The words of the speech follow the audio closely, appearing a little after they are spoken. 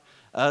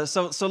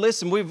So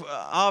listen, we're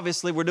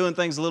doing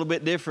things a little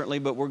bit differently,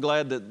 but we're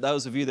glad that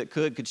those of you that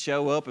could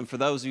show up, and for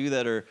those of you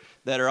that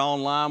are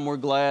online, we're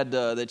glad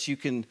that you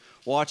can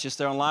watch us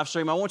there on live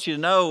stream. I want you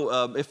to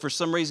know if for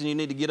some reason you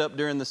need to get up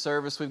during the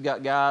service, we've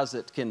got guys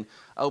that can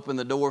open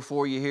the door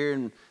for you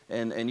here,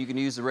 and you can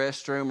use the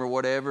restroom or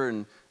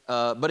whatever.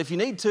 But if you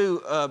need to,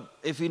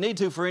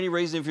 for any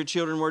reason, if your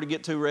children were to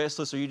get too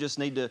restless or you just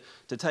need to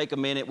take a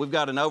minute, we've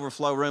got an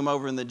overflow room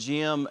over in the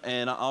gym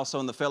and also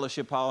in the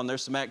fellowship hall, and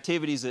there's some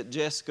activities that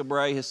Jessica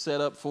Bray has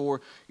set up for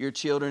your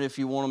children if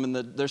you want them,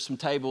 and there's some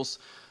tables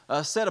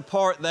set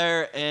apart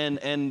there,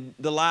 and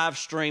the live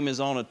stream is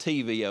on a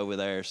TV over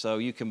there, so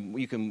you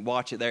can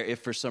watch it there if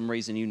for some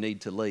reason you need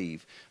to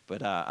leave.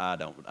 But I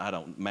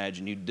don't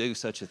imagine you'd do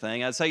such a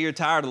thing. I'd say you're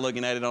tired of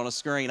looking at it on a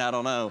screen. I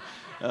don't know,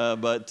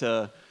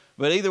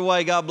 But either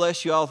way, God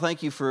bless you all.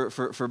 Thank you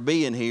for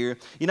being here.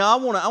 You know, I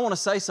want to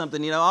say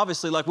something. You know,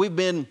 obviously, like we've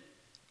been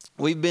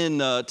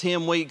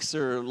 10 weeks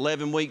or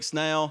 11 weeks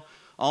now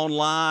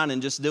online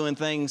and just doing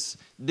things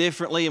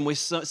differently. And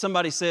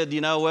somebody said,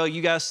 you know, well,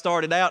 you guys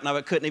started out and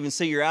I couldn't even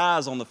see your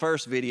eyes on the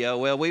first video.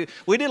 Well, we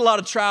did a lot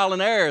of trial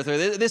and error.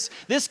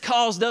 This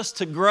caused us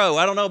to grow.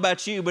 I don't know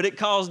about you, but it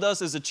caused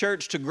us as a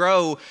church to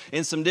grow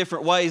in some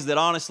different ways that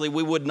honestly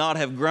we would not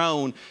have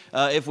grown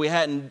if we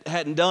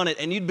hadn't done it.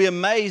 And you'd be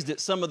amazed at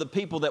some of the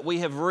people that we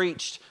have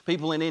reached.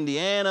 People in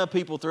Indiana,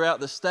 people throughout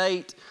the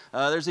state.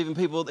 There's even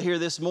people here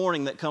this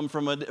morning that come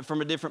from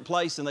a different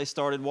place and they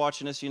started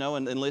watching us, you know,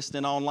 and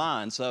listening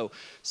online. So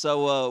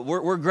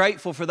we're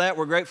grateful for that.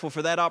 We're grateful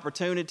for that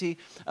opportunity.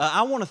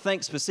 I want to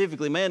thank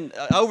specifically, man,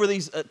 over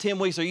these 10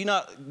 weeks, are you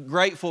not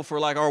grateful for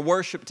like our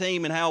worship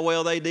team and how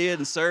well they did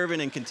and serving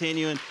and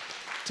continuing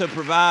to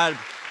provide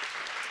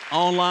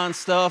online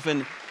stuff?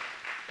 And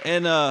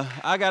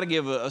I got to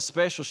give a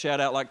special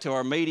shout out like to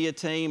our media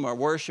team, our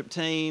worship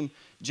team,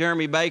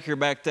 Jeremy Baker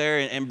back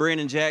there and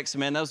Brennan Jackson.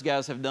 Man, those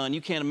guys have done,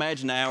 you can't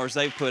imagine the hours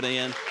they've put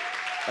in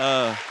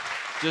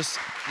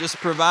just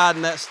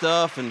providing that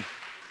stuff. And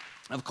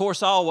of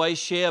course, always,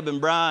 Sheb and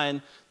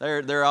Brian,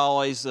 they're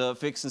always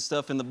fixing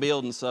stuff in the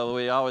building, so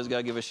we always got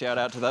to give a shout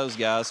out to those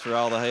guys for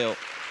all the help.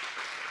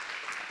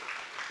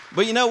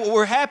 But you know,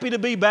 we're happy to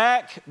be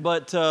back,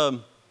 but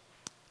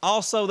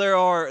also there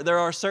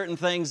are certain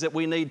things that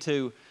we need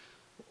to,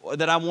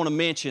 that I want to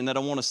mention, that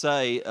I want to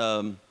say,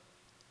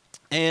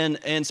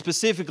 and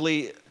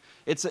specifically,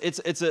 it's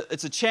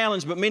a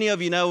challenge, but many of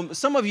you know,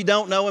 some of you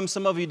don't know him,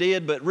 some of you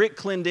did, but Rick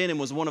Clendenin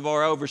was one of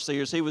our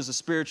overseers. He was a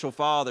spiritual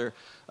father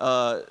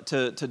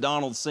to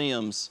Donald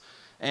Sims.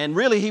 And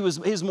really,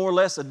 he's more or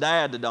less a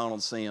dad to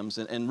Donald Sims.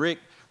 And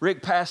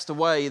Rick passed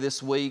away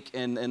this week,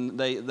 and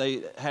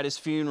they had his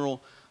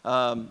funeral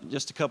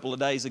just a couple of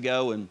days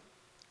ago.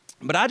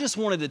 But I just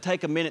wanted to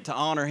take a minute to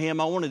honor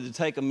him. I wanted to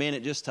take a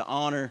minute just to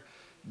honor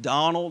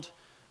Donald.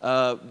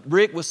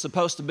 Rick was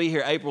supposed to be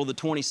here April the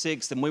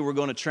 26th, and we were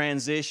going to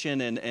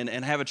transition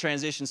and have a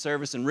transition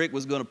service, and Rick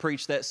was going to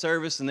preach that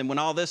service. And then when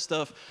all this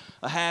stuff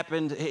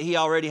happened, he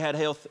already had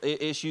health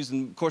issues,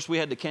 and of course we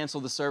had to cancel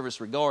the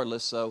service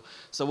regardless, so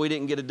we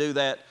didn't get to do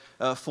that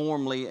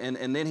formally,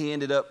 and then he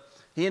ended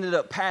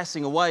up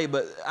passing away.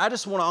 But I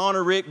just want to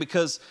honor Rick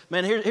because,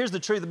 man, here's the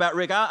truth about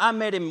Rick. I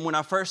met him when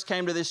I first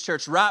came to this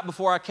church. Right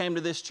before I came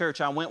to this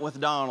church, I went with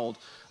Donald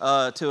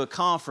to a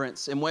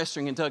conference in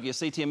Western Kentucky, a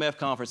CTMF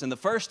conference. And the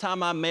first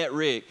time I met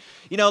Rick,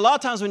 you know, a lot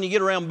of times when you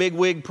get around big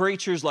wig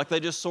preachers, like they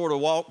just sort of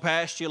walk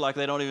past you, like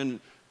they don't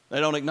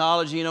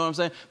acknowledge you, you know what I'm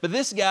saying? But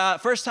this guy,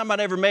 first time I'd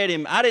ever met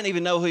him, I didn't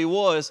even know who he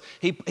was.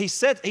 He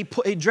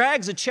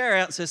drags a chair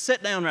out and says,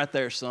 "Sit down right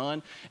there,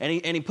 son." And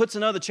he puts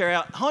another chair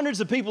out. Hundreds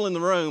of people in the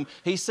room.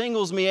 He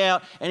singles me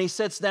out and he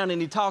sits down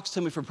and he talks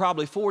to me for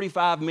probably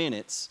 45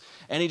 minutes.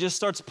 And he just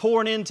starts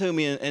pouring into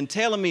me and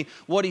telling me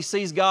what he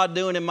sees God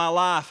doing in my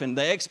life and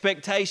the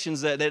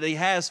expectations that he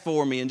has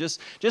for me, and just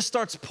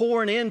starts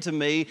pouring into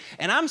me.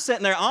 And I'm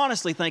sitting there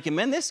honestly thinking,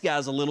 man, this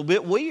guy's a little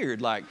bit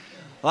weird.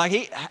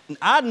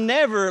 I'd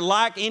never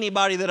like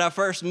anybody that I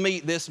first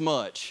meet this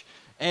much.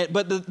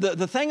 But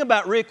the thing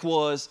about Rick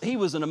was he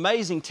was an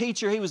amazing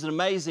teacher. He was an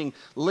amazing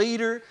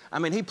leader. I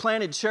mean, he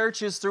planted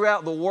churches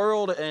throughout the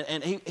world,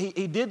 and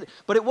he did.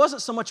 But it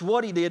wasn't so much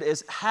what he did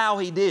as how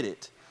he did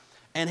it.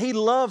 And he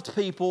loved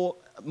people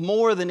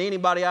more than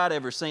anybody I'd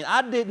ever seen.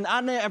 I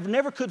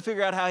never could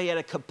figure out how he had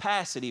a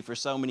capacity for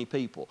so many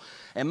people.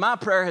 And my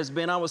prayer has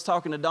been, I was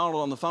talking to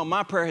Donald on the phone,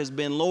 my prayer has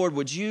been, Lord,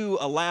 would you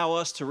allow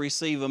us to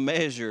receive a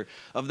measure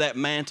of that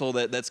mantle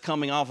that's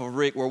coming off of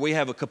Rick, where we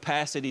have a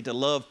capacity to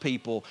love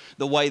people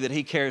the way that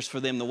he cares for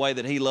them, the way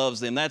that he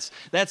loves them.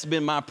 That's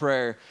been my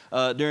prayer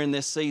during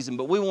this season.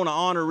 But we want to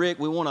honor Rick.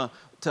 We want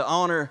to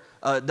honor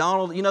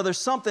Donald. You know, there's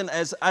something,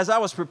 as I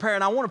was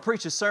preparing, I want to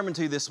preach a sermon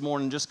to you this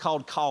morning just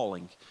called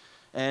Calling.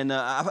 And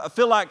I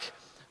feel like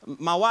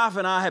my wife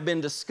and I have been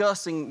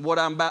discussing what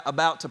I'm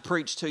about to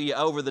preach to you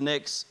over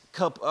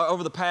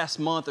the past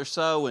month or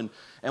so, and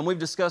we've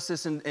discussed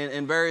this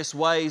in various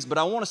ways, but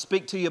I want to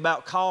speak to you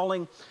about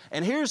calling.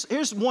 And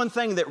here's one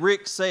thing that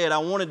Rick said I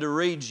wanted to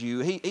read you.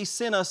 He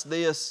sent us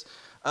this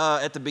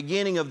at the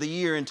beginning of the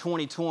year in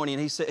 2020,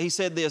 and he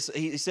said this.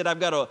 He said, I've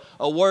got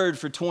a word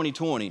for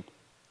 2020.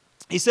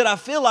 He said, I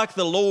feel like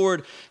the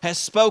Lord has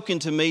spoken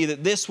to me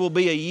that this will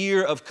be a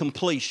year of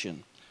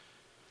completion.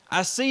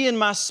 I see in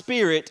my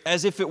spirit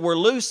as if it were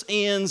loose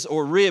ends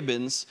or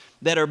ribbons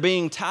that are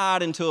being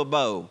tied into a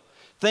bow.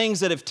 Things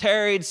that have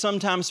tarried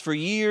sometimes for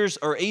years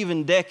or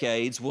even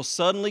decades will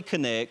suddenly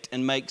connect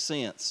and make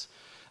sense.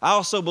 I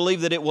also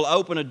believe that it will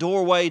open a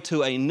doorway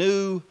to a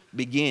new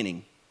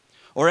beginning.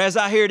 Or as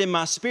I hear it in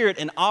my spirit,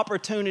 an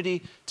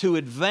opportunity to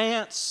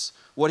advance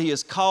what He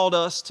has called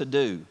us to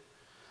do.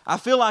 I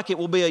feel like it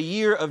will be a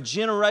year of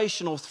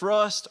generational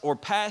thrust or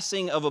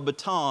passing of a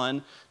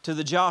baton to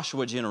the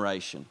Joshua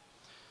generation.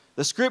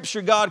 The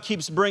scripture God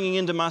keeps bringing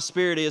into my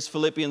spirit is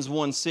Philippians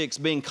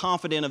 1:6, being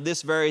confident of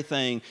this very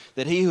thing,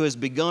 that He who has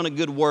begun a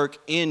good work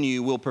in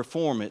you will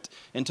perform it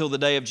until the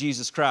day of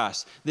Jesus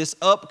Christ. This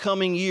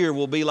upcoming year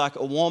will be like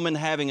a woman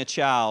having a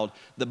child.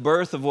 The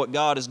birth of what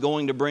God is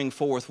going to bring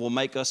forth will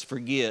make us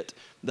forget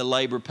the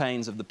labor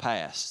pains of the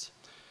past.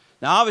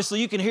 Now, obviously,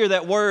 you can hear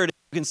that word.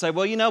 You can say,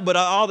 well, but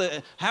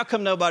how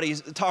come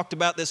nobody's talked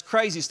about this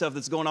crazy stuff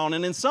that's going on?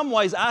 And in some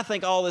ways, I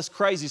think all this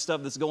crazy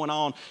stuff that's going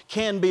on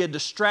can be a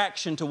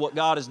distraction to what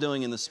God is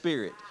doing in the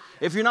Spirit.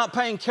 If you're not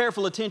paying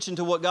careful attention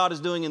to what God is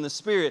doing in the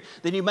Spirit,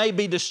 then you may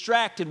be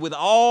distracted with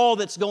all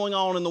that's going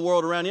on in the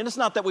world around you. And it's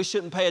not that we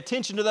shouldn't pay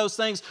attention to those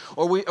things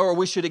or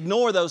we should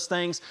ignore those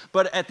things,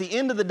 but at the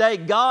end of the day,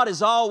 God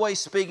is always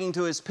speaking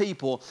to His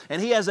people,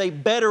 and He has a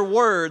better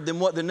word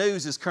than what the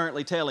news is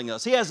currently telling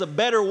us. He has a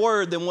better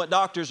word than what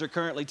doctors are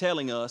currently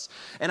telling us.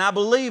 And I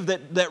believe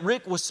that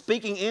Rick was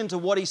speaking into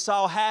what he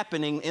saw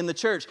happening in the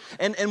church.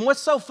 And what's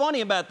so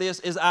funny about this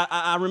is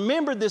I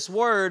remembered this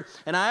word,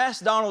 and I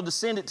asked Donald to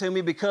send it to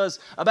me because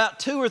about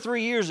 2 or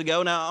 3 years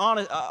ago, now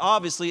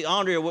obviously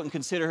Andrea wouldn't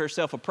consider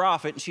herself a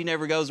prophet, and she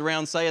never goes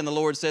around saying the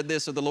Lord said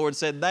this or the Lord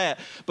said that.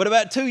 But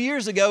about 2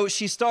 years ago,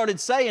 she started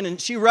saying, and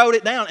she wrote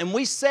it down, and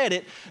we said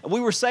it. We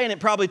were saying it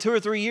probably 2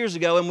 or 3 years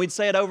ago, and we'd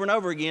say it over and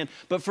over again.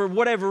 But for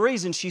whatever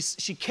reason,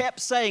 she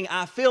kept saying,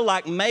 I feel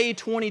like May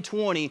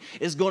 2020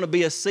 is going to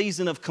be a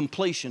season of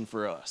completion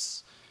for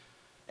us.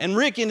 And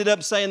Rick ended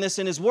up saying this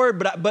in his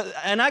word,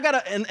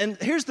 and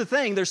here's the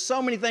thing, there's so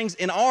many things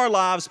in our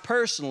lives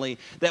personally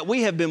that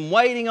we have been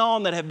waiting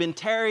on, that have been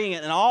tarrying,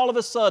 and all of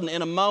a sudden,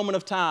 in a moment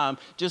of time,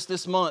 just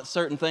this month,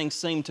 certain things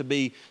seem to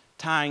be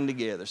tying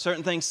together.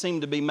 Certain things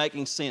seem to be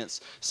making sense.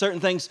 Certain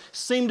things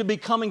seem to be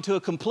coming to a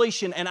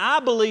completion. And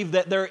I believe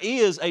that there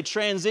is a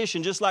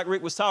transition, just like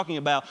Rick was talking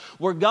about,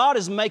 where God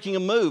is making a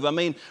move. I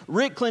mean,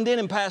 Rick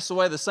Clendenin passed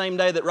away the same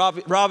day that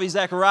Ravi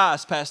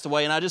Zacharias passed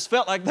away. And I just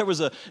felt like it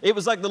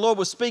was like the Lord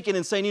was speaking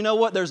and saying, you know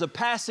what, there's a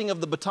passing of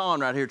the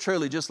baton right here,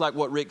 truly, just like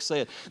what Rick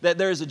said. That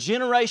there's a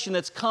generation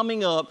that's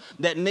coming up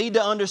that need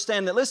to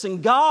understand that,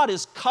 listen, God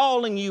is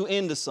calling you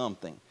into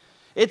something.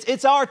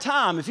 It's our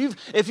time. If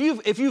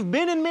you've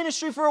been in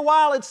ministry for a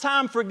while, it's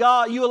time for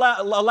God. You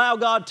allow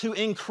God to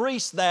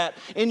increase that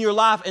in your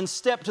life and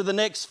step to the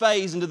next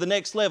phase and to the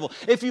next level.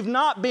 If you've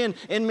not been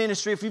in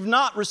ministry, if you've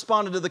not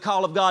responded to the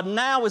call of God,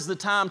 now is the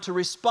time to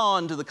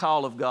respond to the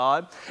call of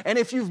God. And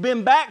if you've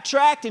been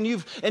backtracked and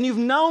you've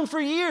known for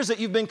years that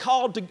you've been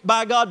called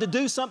by God to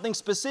do something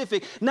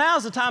specific,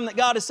 now's the time that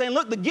God is saying,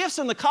 look, the gifts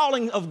and the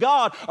calling of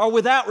God are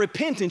without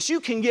repentance. You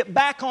can get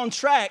back on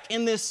track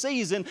in this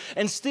season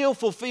and still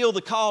fulfill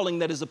the calling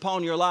that is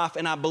upon your life.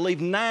 And I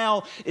believe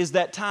now is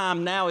that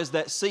time, now is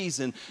that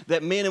season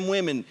that men and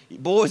women,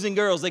 boys and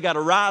girls, they got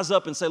to rise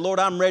up and say, Lord,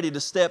 I'm ready to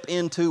step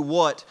into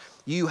what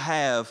you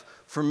have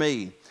for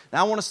me.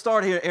 Now I want to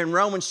start here in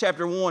Romans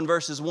chapter 1,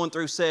 verses 1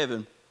 through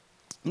 7.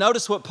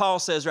 Notice what Paul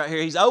says right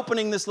here. He's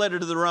opening this letter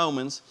to the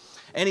Romans,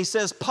 and he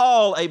says,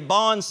 Paul, a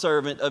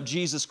bondservant of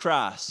Jesus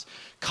Christ,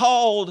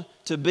 called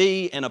to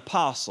be an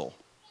apostle,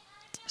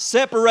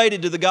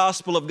 separated to the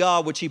gospel of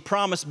God, which He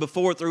promised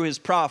before through His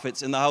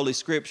prophets in the Holy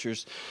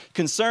Scriptures,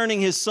 concerning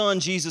His Son,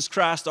 Jesus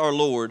Christ our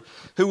Lord,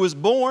 who was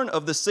born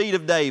of the seed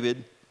of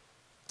David,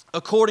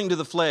 according to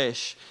the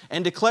flesh,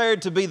 and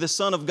declared to be the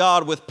Son of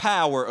God with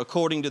power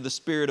according to the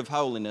Spirit of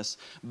holiness,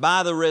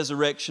 by the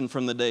resurrection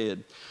from the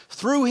dead.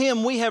 Through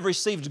Him we have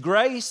received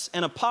grace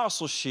and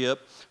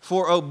apostleship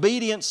for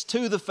obedience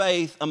to the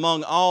faith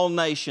among all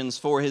nations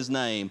for His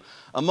name,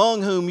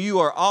 among whom you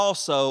are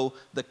also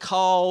the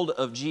called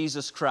of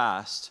Jesus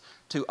Christ.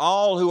 To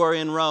all who are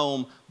in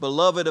Rome,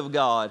 beloved of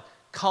God,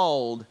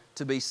 called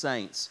to be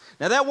saints.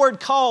 Now that word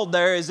called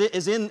there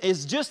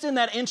is just in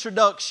that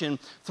introduction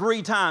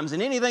 3 times.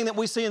 And anything that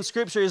we see in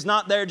Scripture is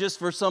not there just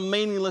for some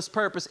meaningless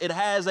purpose. It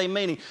has a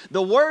meaning.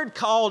 The word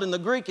called in the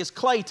Greek is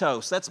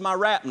kletos. That's my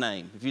rap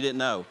name, if you didn't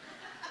know.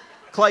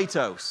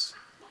 Kletos.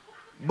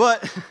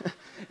 But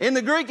in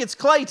the Greek it's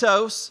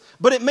kletos,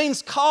 but it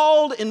means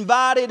called,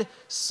 invited,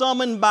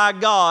 summoned by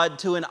God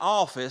to an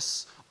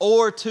office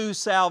or to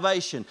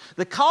salvation.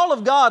 The call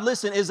of God,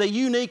 listen, is a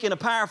unique and a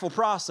powerful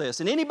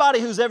process. And anybody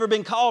who's ever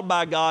been called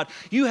by God,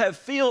 you have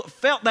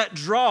felt that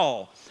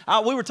draw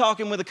We were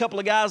talking with a couple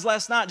of guys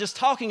last night, just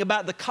talking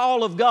about the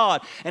call of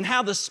God and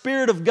how the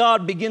Spirit of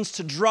God begins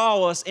to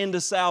draw us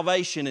into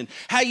salvation, and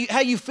how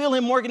you feel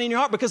Him working in your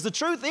heart. Because the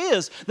truth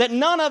is that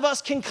none of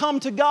us can come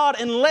to God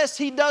unless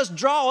He does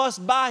draw us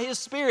by His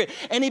Spirit.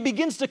 And He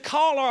begins to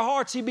call our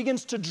hearts. He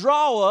begins to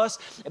draw us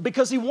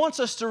because He wants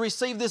us to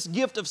receive this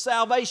gift of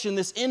salvation,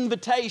 this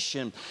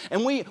invitation.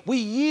 And we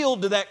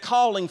yield to that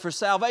calling for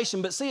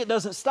salvation. But see, it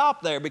doesn't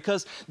stop there,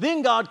 because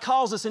then God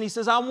calls us and He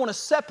says, I want to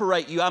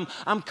separate you.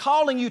 I'm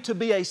calling you to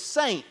be a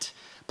saint,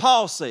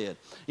 Paul said.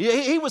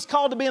 He was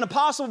called to be an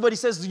apostle, but he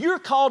says, you're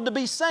called to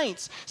be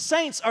saints.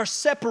 Saints are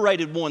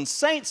separated ones.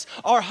 Saints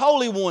are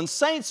holy ones.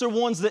 Saints are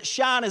ones that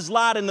shine as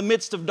light in the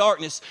midst of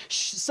darkness.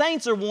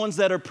 Saints are ones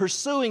that are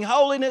pursuing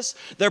holiness.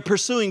 They're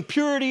pursuing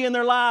purity in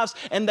their lives,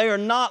 and they are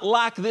not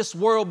like this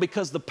world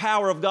because the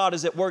power of God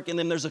is at work in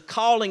them. There's a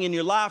calling in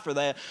your life for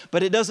that,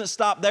 but it doesn't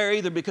stop there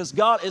either, because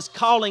God is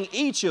calling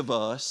each of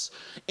us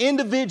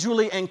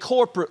individually and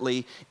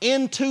corporately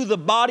into the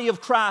body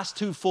of Christ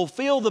to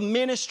fulfill the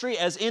ministry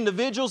as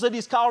individuals that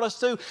He's called us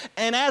to,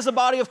 and as a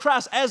body of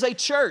Christ, as a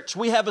church,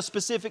 we have a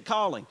specific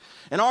calling.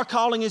 And our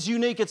calling is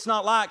unique. It's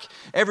not like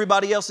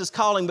everybody else's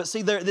calling, but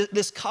see,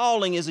 this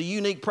calling is a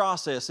unique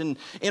process. And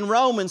in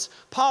Romans,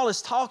 Paul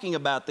is talking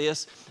about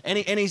this, and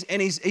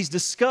he's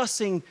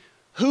discussing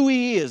who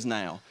he is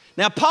now.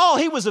 Now, Paul,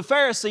 he was a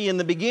Pharisee in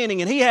the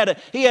beginning, and he had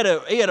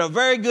a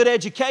very good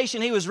education.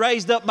 He was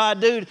raised up by a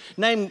dude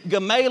named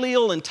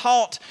Gamaliel and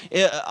taught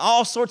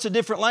all sorts of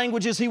different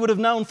languages. He would have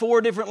known 4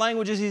 different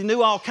languages. He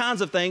knew all kinds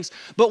of things.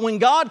 But when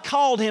God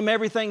called him,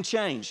 everything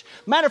changed.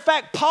 Matter of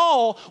fact,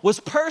 Paul was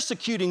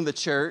persecuting the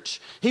church.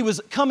 He was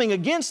coming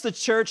against the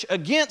church,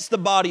 against the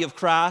body of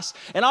Christ.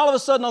 And all of a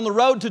sudden, on the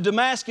road to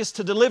Damascus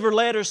to deliver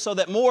letters so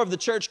that more of the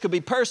church could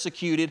be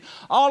persecuted,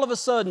 all of a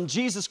sudden,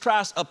 Jesus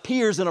Christ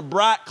appears in a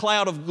bright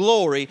cloud of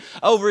glory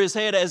over his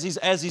head as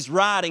he's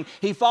riding.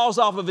 He falls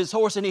off of his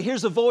horse and he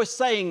hears a voice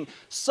saying,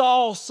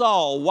 Saul,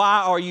 Saul,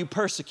 why are you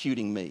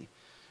persecuting me?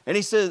 And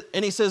he says,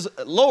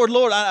 Lord,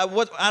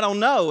 I don't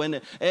know, and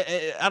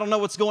I don't know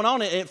what's going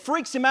on. And it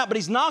freaks him out, but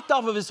he's knocked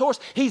off of his horse.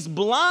 He's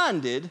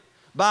blinded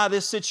by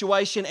this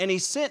situation, and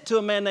he's sent to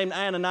a man named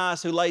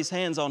Ananias who lays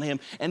hands on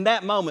him. And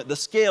that moment, the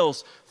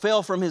scales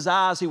fell from his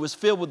eyes. He was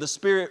filled with the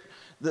Spirit,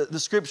 the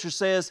Scripture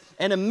says,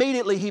 and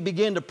immediately he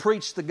began to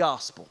preach the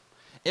gospel.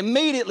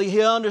 Immediately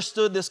he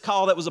understood this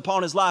call that was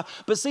upon his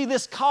life. But see,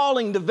 this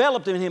calling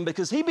developed in him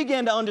because he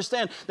began to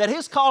understand that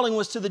his calling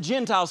was to the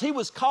Gentiles. He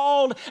was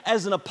called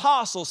as an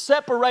apostle,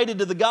 separated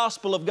to the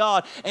gospel of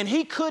God, and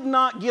he could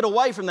not get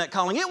away from that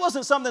calling. It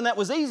wasn't something that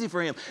was easy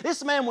for him.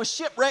 This man was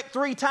shipwrecked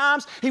 3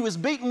 times. He was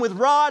beaten with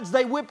rods.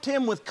 They whipped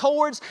him with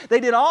cords. They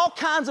did all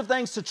kinds of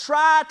things to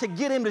try to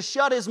get him to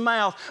shut his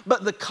mouth.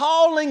 But the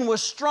calling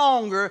was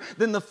stronger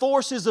than the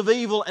forces of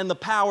evil and the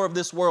power of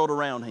this world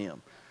around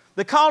him.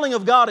 The calling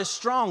of God is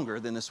stronger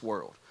than this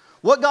world.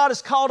 What God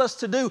has called us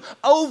to do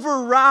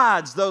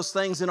overrides those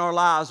things in our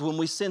lives when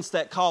we sense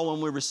that call,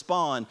 when we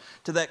respond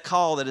to that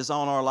call that is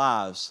on our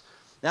lives.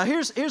 Now,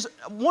 here's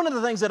one of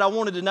the things that I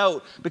wanted to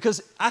note,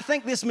 because I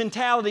think this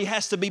mentality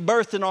has to be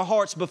birthed in our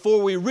hearts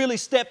before we really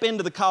step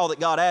into the call that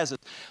God has us.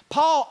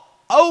 Paul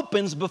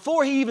opens,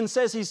 before he even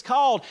says he's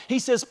called, he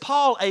says,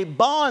 Paul, a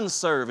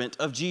bondservant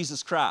of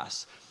Jesus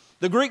Christ.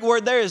 The Greek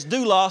word there is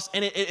doulos,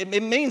 and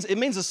it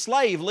means a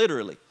slave,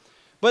 literally.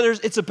 But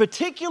it's a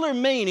particular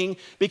meaning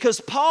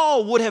because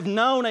Paul would have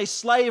known a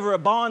slave or a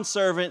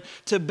bondservant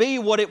to be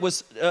what it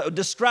was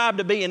described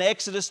to be in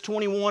Exodus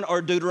 21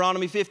 or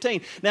Deuteronomy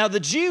 15. Now,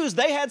 the Jews,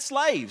 they had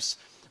slaves.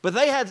 But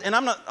they had, and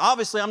I'm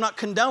not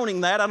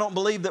condoning that. I don't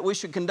believe that we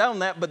should condone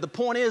that. But the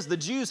point is, the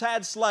Jews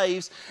had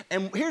slaves,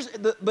 and here's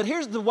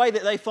the way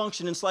that they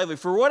functioned in slavery.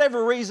 For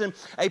whatever reason,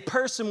 a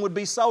person would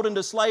be sold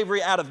into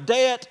slavery out of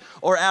debt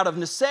or out of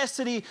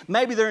necessity.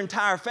 Maybe their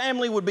entire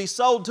family would be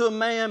sold to a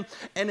man.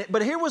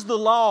 But here was the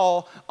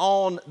law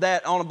on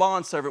a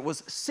bondservant: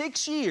 was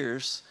 6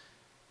 years.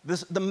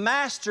 The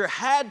master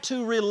had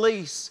to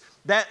release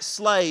that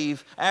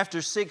slave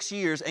after 6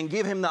 years and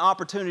give him the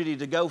opportunity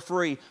to go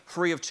free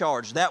of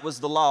charge. That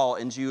was the law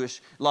in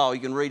Jewish law. You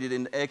can read it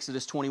in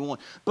Exodus 21.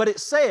 But it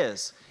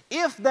says,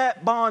 if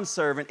that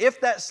bondservant,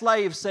 if that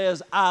slave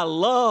says, I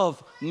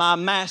love my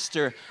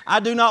master,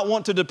 I do not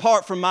want to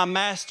depart from my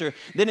master,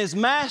 then his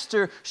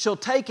master shall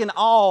take an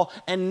awl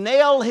and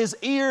nail his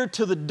ear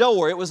to the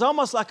door. It was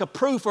almost like a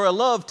proof or a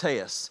love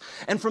test.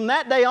 And from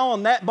that day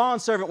on, that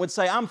bondservant would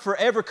say, I'm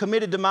forever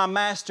committed to my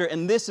master,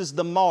 and this is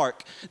the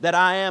mark that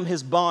I am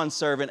his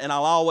bondservant, and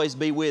I'll always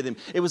be with him.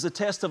 It was a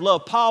test of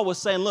love. Paul was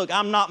saying, look,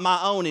 I'm not my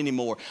own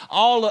anymore.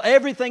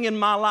 Everything in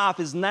my life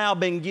has now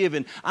been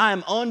given. I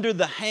am under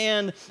the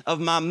hand of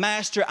my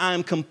master. I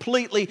am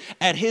completely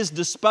at his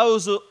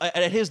disposal.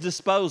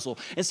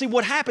 And see,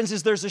 what happens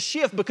is there's a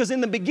shift, because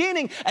in the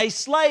beginning, a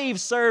slave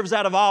serves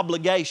out of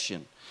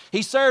obligation.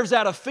 He serves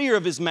out of fear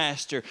of his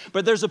master.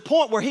 But there's a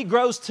point where he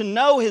grows to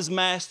know his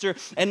master,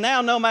 and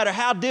now no matter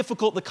how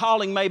difficult the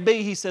calling may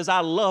be, he says, I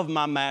love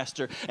my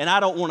master, and I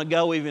don't want to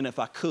go even if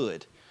I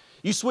could.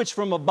 You switch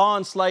from a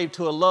bond slave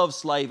to a love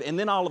slave, and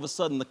then all of a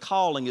sudden the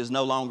calling is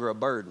no longer a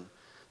burden.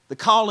 The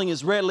calling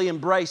is readily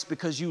embraced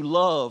because you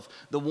love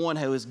the one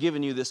who has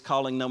given you this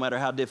calling, no matter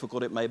how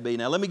difficult it may be.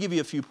 Now, let me give you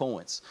a few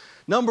points.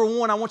 Number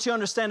one, I want you to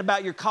understand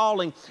about your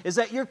calling is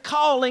that your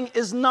calling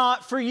is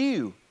not for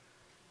you.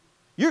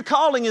 Your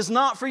calling is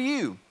not for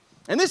you.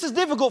 And this is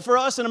difficult for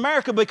us in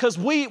America because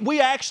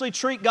we actually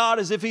treat God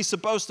as if He's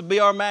supposed to be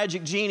our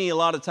magic genie a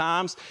lot of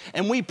times.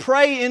 And we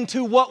pray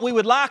into what we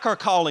would like our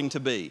calling to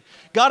be.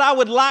 God, I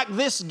would like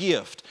this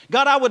gift.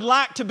 God, I would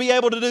like to be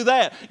able to do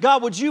that.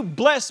 God, would you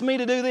bless me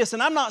to do this?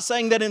 And I'm not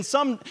saying that in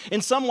some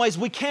ways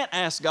we can't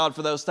ask God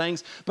for those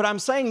things, but I'm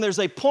saying there's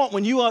a point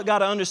when you got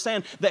to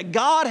understand that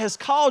God has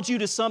called you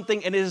to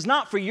something, and it is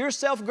not for your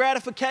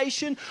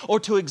self-gratification or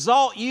to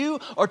exalt you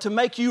or to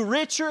make you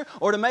richer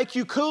or to make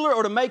you cooler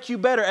or to make you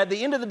better. At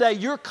the end of the day,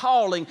 your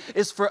calling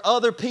is for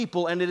other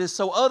people, and it is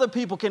so other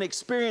people can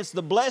experience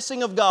the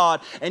blessing of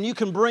God and you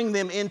can bring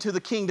them into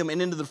the kingdom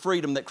and into the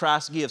freedom that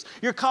Christ gives.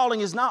 Your calling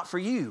is not for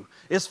you,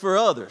 it's for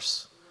others.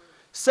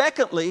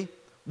 Secondly,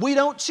 we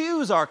don't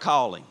choose our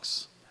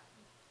callings.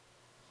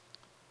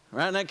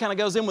 Right? And that kind of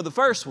goes in with the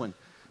first one.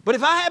 But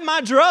if I had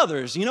my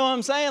druthers, you know what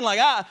I'm saying? Like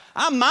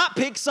I might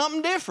pick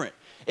something different.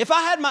 If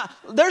I had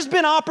there's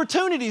been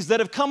opportunities that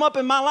have come up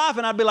in my life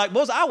and I'd be like,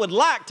 well, I would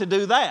like to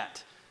do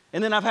that.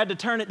 And then I've had to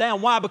turn it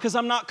down. Why? Because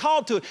I'm not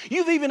called to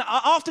it.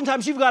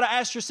 Oftentimes you've got to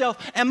ask yourself,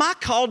 am I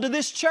called to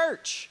this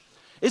church?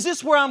 Is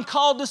this where I'm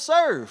called to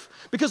serve?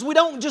 Because we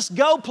don't just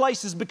go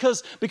places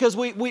because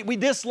we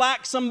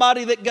dislike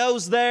somebody that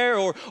goes there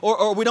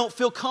or we don't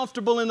feel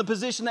comfortable in the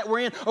position that we're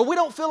in, or we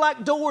don't feel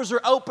like doors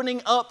are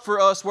opening up for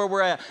us where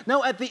we're at.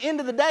 No, at the end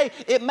of the day,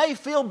 it may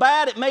feel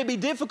bad, it may be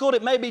difficult,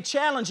 it may be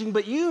challenging,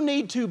 but you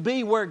need to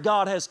be where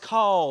God has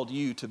called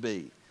you to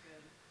be.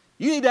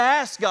 You need to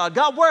ask God,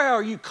 God, where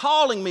are you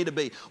calling me to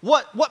be?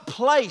 What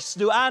place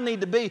do I need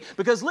to be?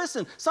 Because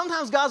listen,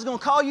 sometimes God's going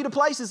to call you to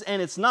places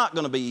and it's not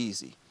going to be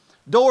easy.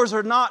 Doors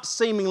are not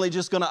seemingly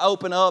just going to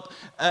open up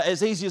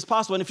as easy as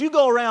possible. And if you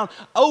go around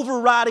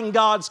overriding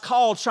God's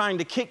call, trying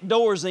to kick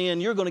doors in,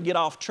 you're going to get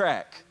off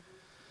track.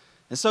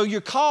 And so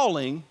your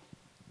calling,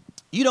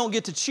 you don't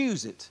get to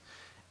choose it.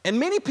 And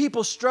many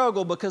people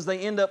struggle because they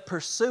end up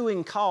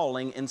pursuing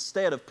calling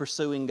instead of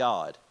pursuing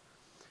God.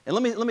 And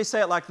let me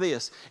say it like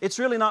this. It's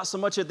really not so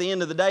much at the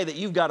end of the day that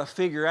you've got to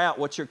figure out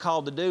what you're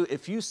called to do.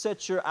 If you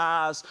set your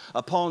eyes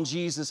upon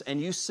Jesus and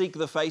you seek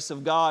the face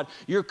of God,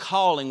 your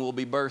calling will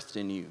be birthed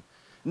in you.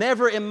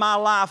 Never in my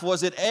life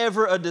was it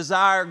ever a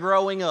desire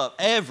growing up,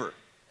 ever,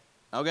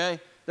 okay?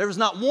 There was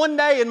not one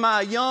day in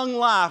my young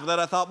life that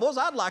I thought, well,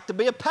 I'd like to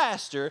be a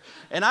pastor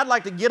and I'd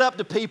like to get up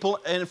to people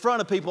in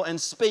front of people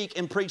and speak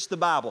and preach the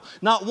Bible.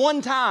 Not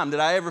one time did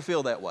I ever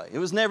feel that way. It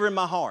was never in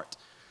my heart.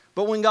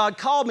 But when God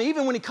called me,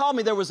 even when He called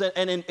me, there was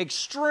an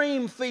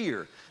extreme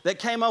fear that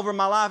came over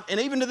my life.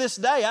 And even to this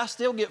day, I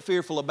still get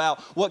fearful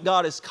about what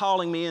God is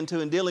calling me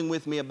into and dealing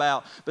with me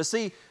about. But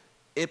see,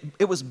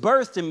 it was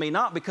birthed in me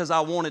not because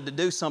I wanted to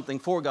do something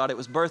for God. It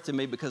was birthed in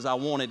me because I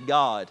wanted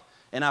God,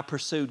 and I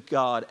pursued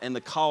God, and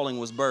the calling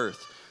was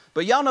birthed.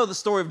 But y'all know the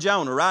story of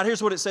Jonah, right?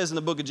 Here's what it says in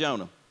the book of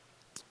Jonah,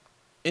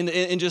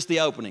 in just the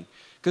opening.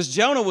 Because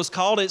Jonah was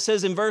called, it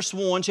says in verse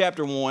 1,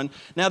 chapter 1,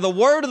 now the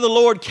word of the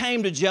Lord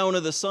came to Jonah,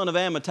 the son of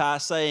Amittai,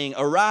 saying,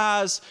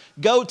 arise,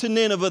 go to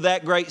Nineveh,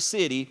 that great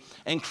city,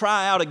 and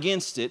cry out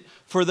against it,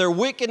 for their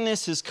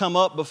wickedness has come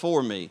up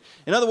before me.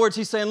 In other words,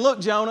 he's saying,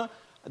 look, Jonah,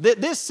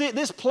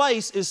 this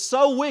place is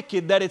so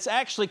wicked that it's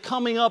actually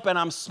coming up and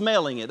I'm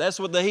smelling it. That's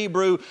what the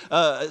Hebrew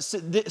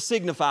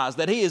signifies,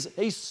 that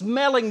he's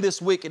smelling this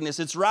wickedness.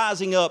 It's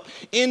rising up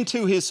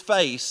into his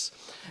face.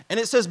 And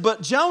it says,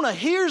 but Jonah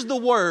hears the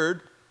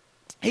word.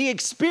 He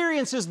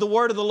experiences the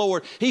word of the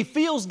Lord. He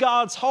feels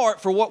God's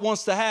heart for what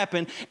wants to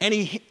happen, and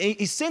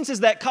he senses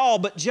that call.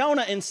 But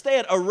Jonah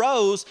instead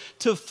arose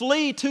to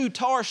flee to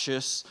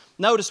Tarshish.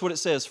 Notice what it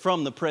says,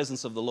 from the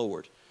presence of the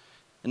Lord.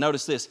 And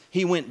notice this,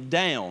 he went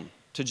down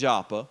to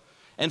Joppa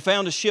and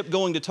found a ship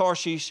going to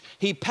Tarshish.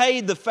 He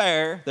paid the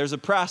fare. There's a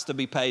price to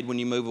be paid when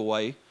you move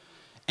away.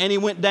 And he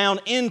went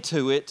down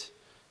into it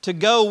to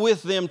go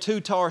with them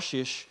to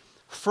Tarshish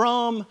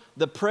from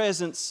the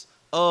presence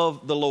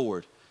of the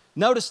Lord.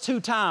 Notice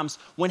 2 times,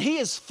 when he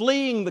is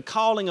fleeing the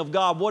calling of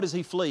God, what is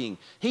he fleeing?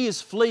 He is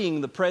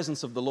fleeing the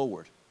presence of the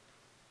Lord.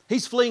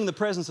 He's fleeing the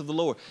presence of the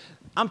Lord.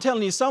 I'm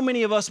telling you, so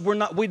many of us,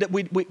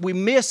 we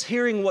miss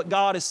hearing what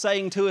God is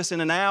saying to us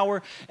in an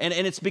hour, and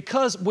it's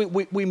because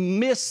we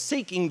miss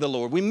seeking the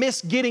Lord. We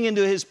miss getting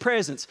into His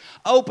presence,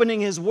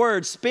 opening His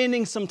Word,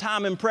 spending some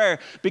time in prayer,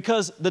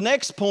 because the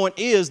next point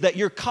is that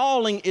your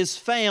calling is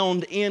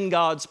found in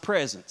God's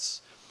presence.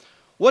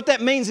 What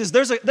that means is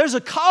there's a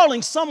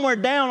calling somewhere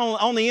down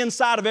on the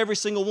inside of every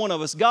single one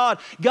of us. God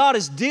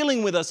is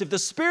dealing with us. If the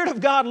Spirit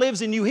of God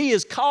lives in you, He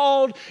has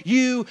called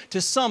you to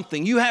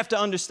something. You have to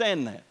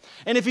understand that.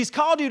 And if He's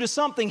called you to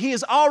something, He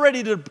has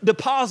already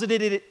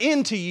deposited it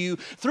into you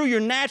through your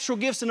natural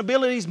gifts and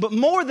abilities. But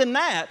more than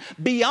that,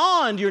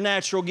 beyond your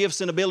natural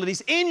gifts and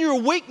abilities, in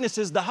your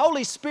weaknesses, the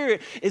Holy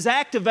Spirit is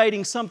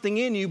activating something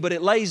in you, but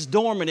it lays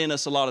dormant in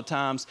us a lot of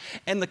times.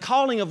 And the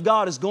calling of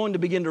God is going to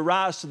begin to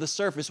rise to the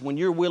surface when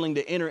you're willing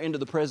to enter into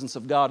the presence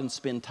of God and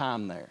spend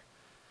time there.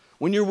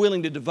 when you're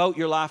willing to devote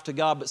your life to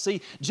God. But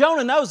see,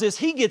 Jonah knows this.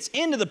 He gets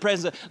into the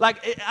presence of,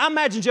 like, I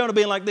imagine Jonah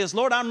being like this: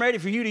 Lord, I'm ready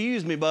for you to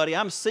use me, buddy.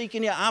 I'm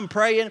seeking you. I'm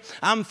praying.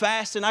 I'm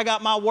fasting. I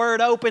got my word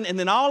open. And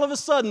then all of a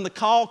sudden the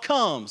call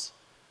comes.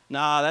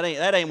 Nah,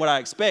 that ain't what I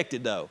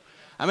expected, though.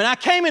 I mean, I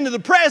came into the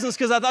presence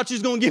because I thought you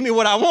was going to give me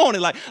what I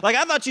wanted. Like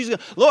I thought you was going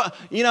to, Lord,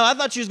 I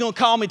thought you was going to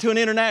call me to an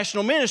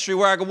international ministry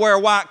where I could wear a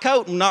white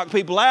coat and knock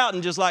people out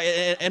and just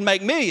and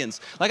make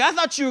millions. Like, I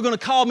thought you were going to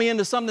call me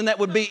into something that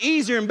would be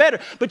easier and better.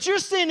 But you're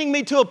sending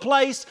me to a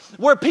place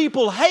where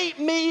people hate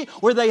me,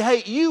 where they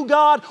hate you,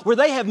 God, where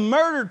they have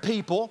murdered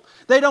people.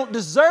 They don't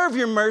deserve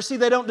your mercy.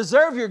 They don't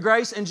deserve your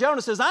grace. And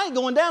Jonah says, I ain't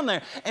going down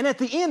there. And at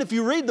the end, if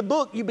you read the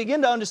book, you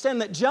begin to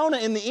understand that Jonah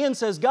in the end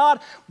says,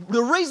 God,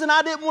 the reason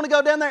I didn't want to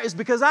go down there is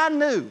because I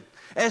knew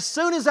as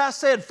soon as I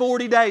said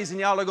 40 days and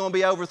y'all are going to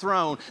be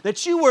overthrown,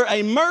 that you were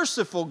a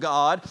merciful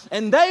God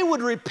and they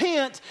would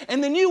repent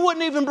and then you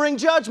wouldn't even bring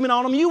judgment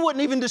on them. You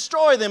wouldn't even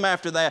destroy them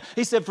after that.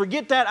 He said,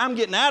 forget that. I'm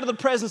getting out of the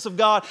presence of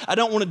God. I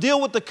don't want to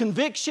deal with the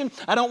conviction.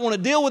 I don't want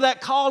to deal with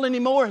that call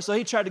anymore. So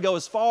he tried to go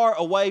as far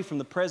away from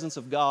the presence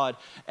of God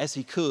as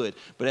he could.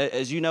 But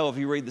as you know, if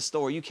you read the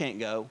story, you can't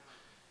go.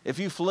 If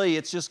you flee,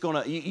 it's just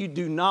going to, you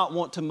do not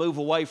want to move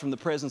away from the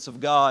presence of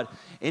God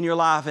in your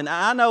life. And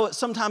I know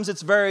sometimes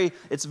it's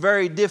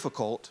very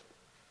difficult.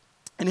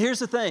 And here's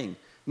the thing.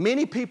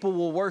 Many people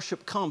will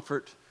worship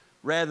comfort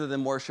rather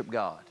than worship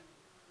God.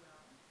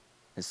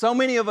 And so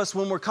many of us,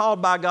 when we're called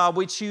by God,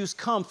 we choose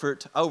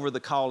comfort over the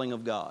calling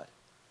of God.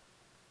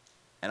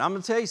 And I'm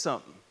going to tell you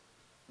something.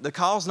 The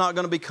call's not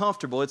going to be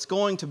comfortable. It's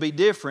going to be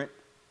different.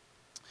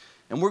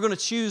 And we're going to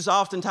choose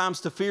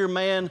oftentimes to fear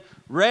man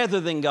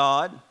rather than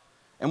God.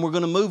 And we're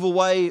going to move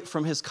away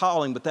from His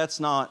calling, but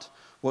that's not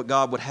what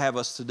God would have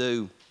us to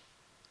do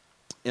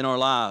in our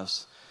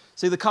lives.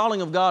 See, the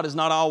calling of God is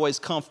not always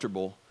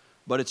comfortable,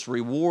 but it's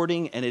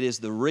rewarding, and it is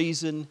the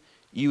reason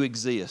you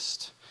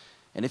exist.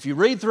 And if you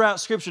read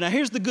throughout Scripture, now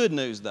here's the good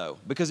news though,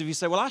 because if you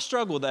say, well, I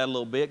struggle with that a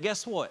little bit,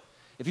 guess what?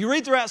 If you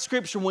read throughout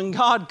Scripture, when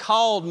God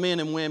called men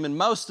and women,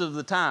 most of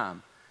the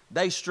time,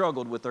 they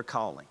struggled with their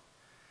calling.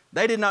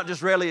 They did not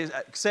just readily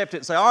accept it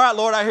and say, all right,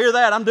 Lord, I hear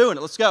that, I'm doing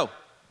it, let's go.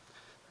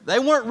 They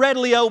weren't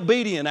readily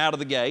obedient out of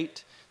the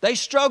gate. They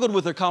struggled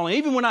with their calling.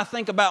 Even when I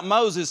think about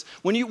Moses,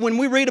 when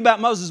we read about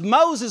Moses,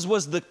 Moses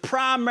was the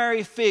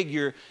primary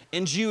figure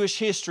in Jewish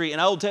history and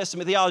Old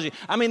Testament theology.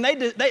 I mean,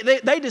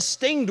 they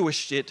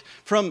distinguished it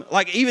from,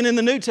 like, even in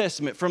the New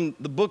Testament, from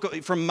the book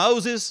from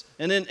Moses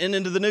and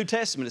into the New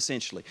Testament,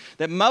 essentially.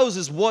 That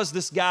Moses was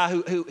this guy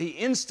who he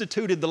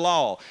instituted the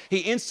law. He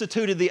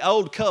instituted the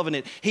Old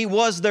Covenant. He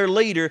was their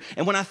leader.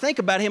 And when I think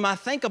about him, I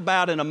think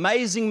about an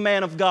amazing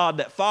man of God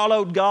that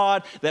followed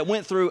God, that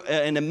went through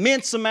an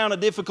immense amount of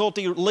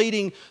difficulty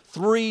leading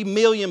 3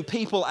 million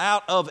people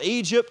out of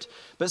Egypt.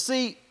 But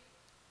see,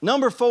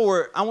 number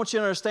 4, I want you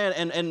to understand,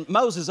 and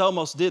Moses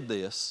almost did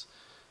this,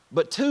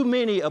 but too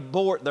many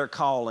abort their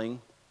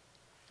calling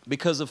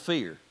because of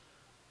fear.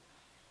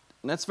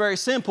 And that's very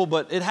simple,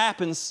 but it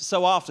happens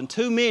so often.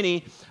 Too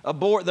many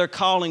abort their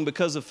calling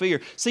because of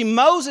fear. See,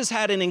 Moses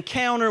had an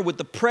encounter with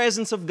the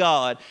presence of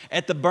God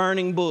at the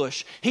burning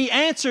bush. He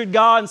answered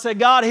God and said,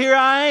 God, here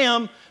I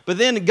am. But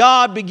then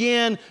God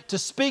began to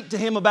speak to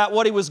him about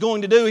what he was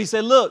going to do. He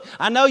said, look,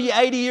 I know you're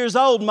 80 years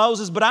old,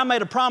 Moses, but I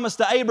made a promise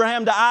to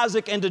Abraham, to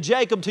Isaac, and to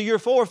Jacob, to your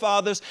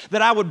forefathers,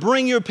 that I would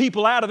bring your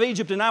people out of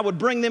Egypt and I would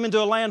bring them into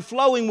a land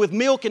flowing with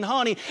milk and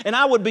honey, and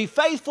I would be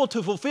faithful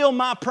to fulfill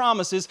my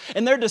promises,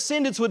 and their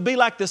descendants would be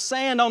like the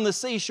sand on the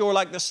seashore,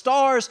 like the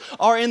stars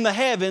are in the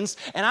heavens,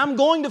 and I'm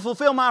going to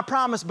fulfill my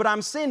promise, but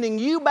I'm sending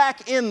you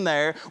back in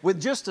there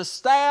with just a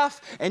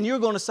staff, and you're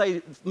going to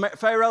say,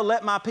 Pharaoh,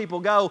 let my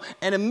people go.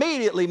 And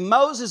immediately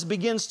Moses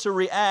begins to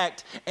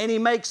react, and he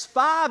makes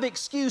 5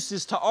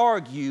 excuses to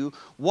argue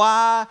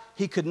why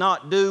he could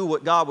not do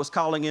what God was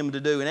calling him to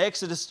do. In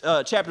Exodus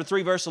chapter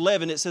 3, verse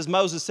 11, it says,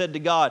 Moses said to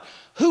God,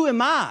 who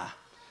am I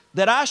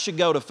that I should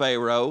go to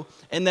Pharaoh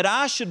and that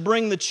I should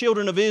bring the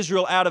children of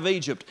Israel out of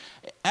Egypt?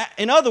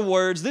 In other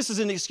words, this is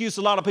an excuse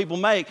a lot of people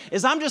make,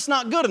 is I'm just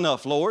not good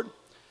enough, Lord.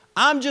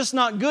 I'm just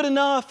not good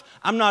enough.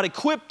 I'm not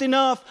equipped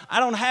enough.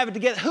 I don't have it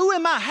together. Who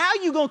am I? How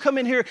are you going to come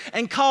in here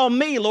and call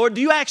me, Lord?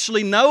 Do you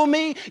actually know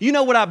me? You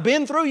know what I've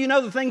been through? You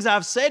know the things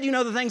I've said? You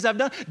know the things I've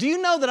done? Do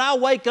you know that I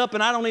wake up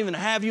and I don't even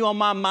have you on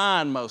my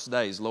mind most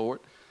days, Lord?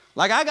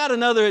 Like, I got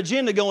another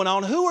agenda going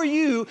on. Who are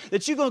you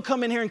that you're going to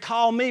come in here and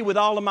call me with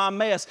all of my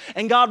mess?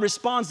 And God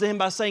responds to him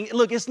by saying,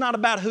 look, it's not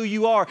about who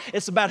you are.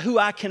 It's about who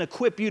I can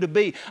equip you to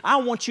be. I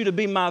want you to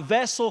be my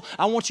vessel.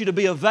 I want you to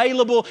be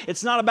available.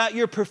 It's not about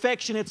your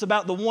perfection. It's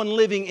about the one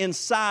living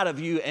inside of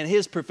you and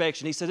his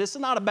perfection. He said, it's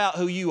not about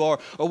who you are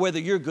or whether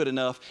you're good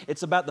enough.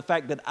 It's about the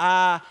fact that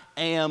I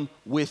am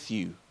with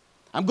you.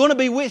 I'm going to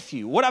be with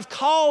you. What I've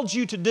called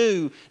you to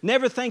do,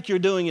 never think you're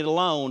doing it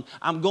alone.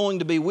 I'm going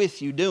to be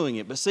with you doing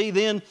it. But see,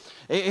 then,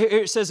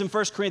 it says in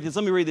 1 Corinthians,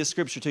 let me read this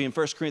scripture to you in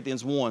 1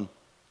 Corinthians 1,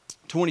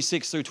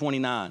 26 through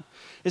 29.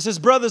 It says,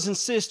 brothers and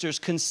sisters,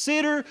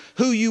 consider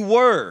who you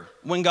were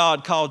when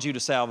God called you to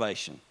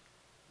salvation.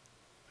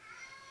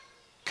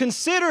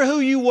 consider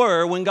who you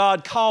were when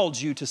God called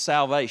you to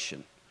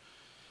salvation.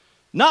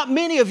 Not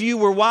many of you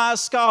were wise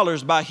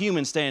scholars by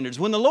human standards.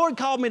 When the Lord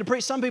called me to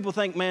preach, some people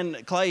think, man,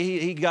 Clay,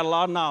 he got a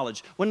lot of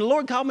knowledge. When the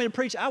Lord called me to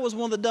preach, I was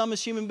one of the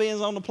dumbest human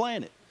beings on the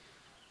planet.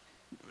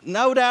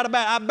 No doubt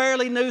about it. I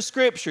barely knew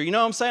Scripture. You know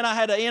what I'm saying? I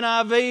had an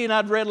NIV and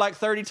I'd read like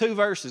 32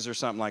 verses or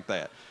something like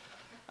that.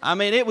 I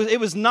mean, it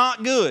was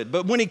not good.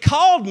 But when He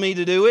called me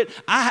to do it,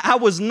 I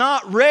was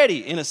not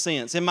ready, in a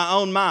sense, in my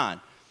own mind.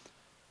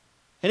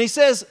 And He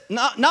says,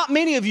 not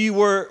many of you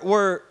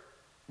were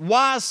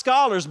wise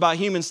scholars by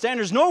human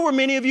standards, nor were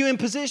many of you in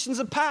positions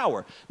of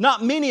power.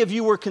 Not many of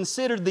you were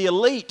considered the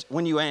elite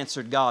when you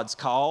answered God's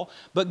call,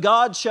 but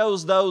God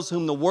chose those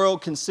whom the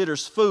world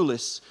considers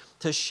foolish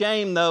to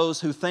shame those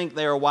who think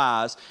they are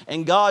wise,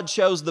 and God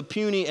chose the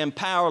puny and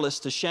powerless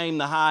to shame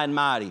the high and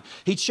mighty.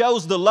 He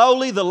chose the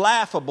lowly, the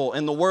laughable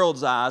in the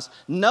world's eyes,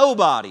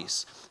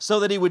 nobodies, so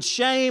that He would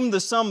shame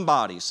the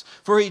somebodies.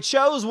 For He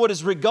chose what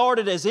is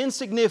regarded as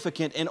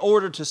insignificant in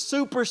order to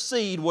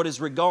supersede what is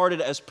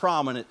regarded as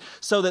prominent,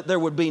 so that there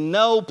would be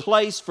no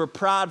place for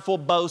prideful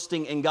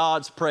boasting in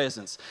God's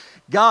presence.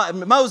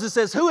 Moses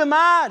says, who am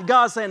I?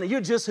 God's saying,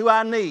 you're just who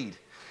I need.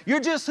 You're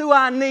just who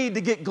I need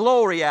to get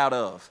glory out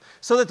of.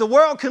 So that the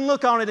world can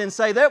look on it and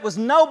say, there was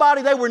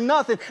nobody, they were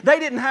nothing. They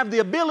didn't have the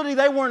ability,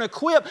 they weren't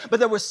equipped, but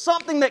there was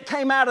something that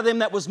came out of them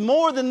that was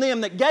more than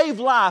them, that gave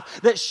life,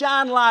 that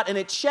shined light, and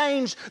it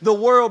changed the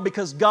world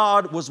because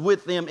God was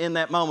with them in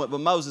that moment.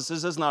 But Moses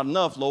says, that's not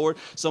enough, Lord.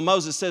 So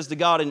Moses says to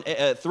God in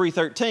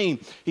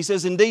 3:13, he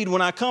says, indeed,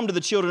 when I come to the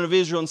children of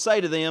Israel and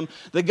say to them,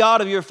 the God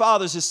of your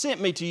fathers has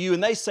sent me to you,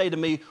 and they say to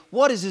me,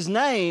 what is His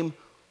name?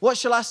 What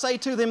shall I say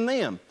to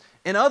them?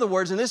 In other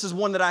words, and this is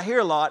one that I hear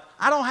a lot,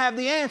 I don't have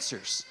the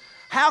answers.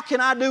 How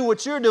can I do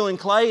what you're doing,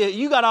 Clay?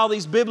 You got all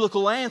these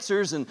biblical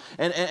answers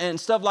and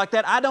stuff like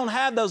that. I don't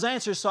have those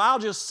answers, so I'll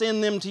just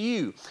send them to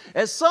you.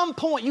 At some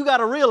point, you got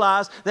to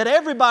realize that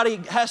everybody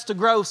has to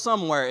grow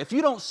somewhere. If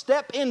you don't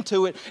step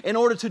into it in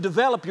order to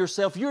develop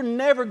yourself, you're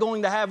never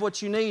going to have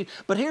what you need.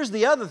 But here's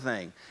the other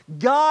thing.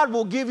 God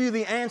will give you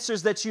the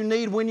answers that you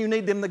need when you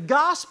need them. The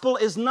gospel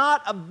is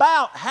not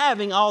about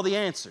having all the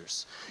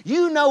answers.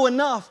 You know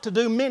enough to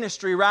do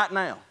ministry right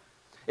now.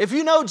 If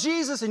you know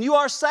Jesus and you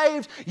are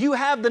saved, you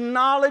have the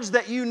knowledge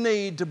that you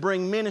need to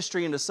bring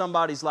ministry into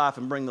somebody's life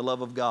and bring the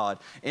love of God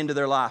into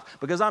their life.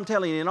 Because I'm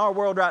telling you, in our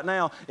world right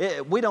now,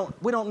 we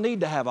don't need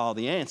to have all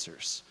the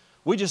answers.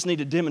 We just need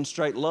to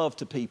demonstrate love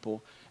to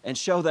people and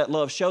show that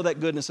love, show that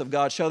goodness of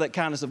God, show that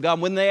kindness of God.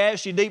 When they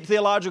ask you deep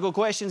theological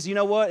questions, you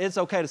know what? It's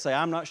okay to say,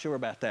 I'm not sure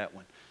about that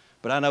one,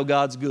 but I know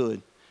God's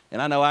good.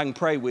 And I know I can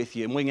pray with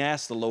you and we can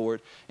ask the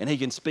Lord and He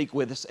can speak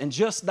with us. And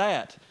just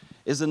that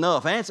is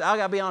enough. I got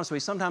to be honest with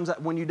you. Sometimes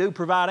when you do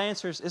provide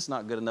answers, it's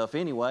not good enough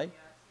anyway.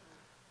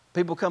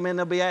 People come in,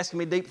 they'll be asking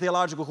me deep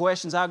theological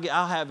questions.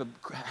 I'll have a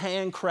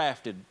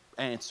handcrafted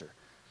answer.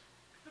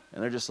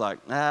 And they're just like,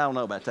 I don't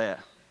know about that.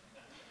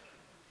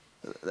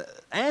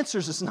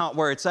 Answers is not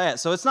where it's at.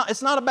 So it's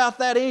not about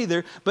that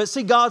either. But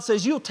see, God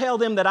says, you'll tell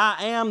them that I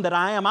am that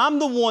I am. I'm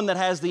the one that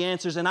has the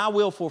answers, and I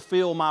will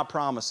fulfill my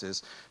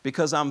promises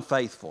because I'm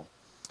faithful.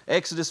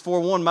 Exodus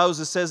 4:1,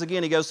 Moses says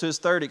again, he goes to his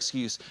third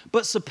excuse.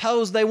 But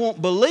suppose they won't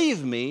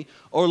believe me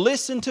or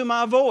listen to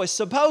my voice.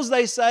 Suppose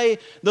they say,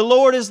 the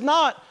Lord has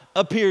not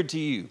appeared to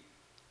you.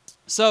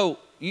 So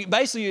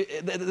basically,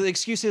 the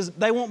excuse is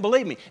they won't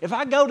believe me. If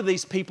I go to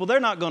these people, they're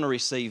not going to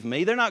receive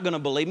me. They're not going to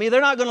believe me.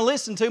 They're not going to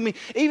listen to me,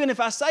 even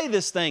if I say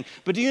this thing.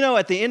 But do you know,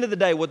 at the end of the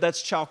day, what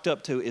that's chalked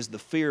up to is the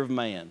fear of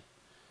man.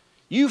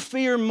 You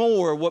fear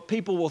more what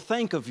people will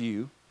think of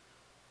you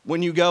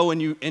when you go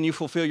and you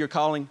fulfill your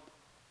calling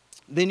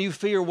than you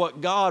fear what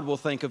God will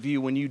think of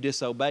you when you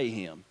disobey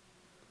Him.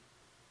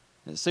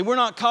 And see, we're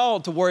not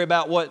called to worry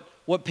about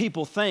what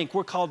people think.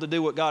 We're called to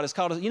do what God has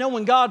called us. You know,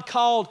 when God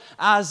called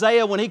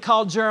Isaiah, when He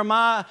called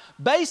Jeremiah,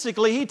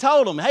 basically He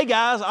told them, hey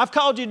guys, I've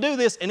called you to do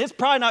this, and it's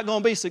probably not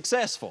going to be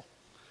successful.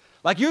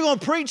 Like, you're going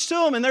to preach to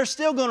them, and they're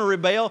still going to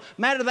rebel.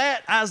 Matter of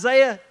that,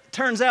 Isaiah,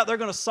 turns out they're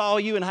going to saw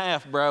you in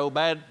half, bro.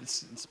 Bad.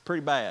 It's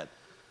pretty bad.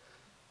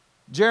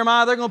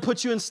 Jeremiah, they're going to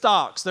put you in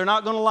stocks. They're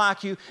not going to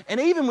like you. And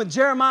even with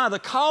Jeremiah, the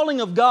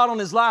calling of God on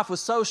his life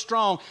was so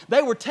strong.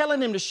 They were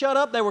telling him to shut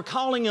up. They were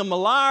calling him a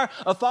liar,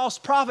 a false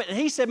prophet. And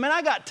he said, man,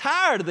 I got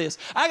tired of this.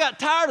 I got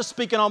tired of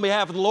speaking on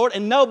behalf of the Lord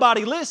and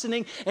nobody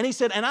listening. And he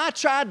said, and I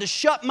tried to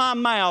shut my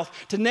mouth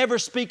to never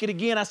speak it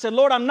again. I said,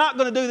 Lord, I'm not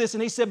going to do this.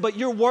 And He said, but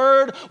your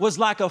word was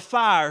like a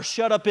fire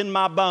shut up in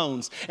my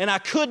bones. And I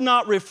could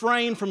not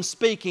refrain from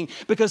speaking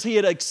because he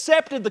had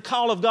accepted the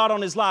call of God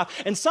on his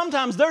life. And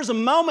sometimes there's a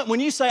moment when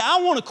you say,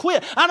 I want to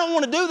quit. I don't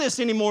want to do this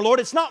anymore, Lord.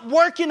 It's not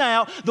working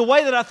out the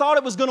way that I thought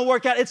it was going to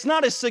work out. It's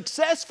not as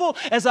successful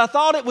as I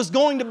thought it was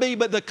going to be,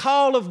 but the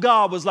call of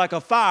God was like a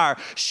fire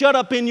shut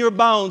up in your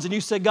bones. And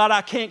you said, God,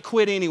 I can't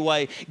quit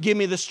anyway. Give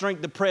me the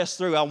strength to press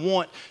through. I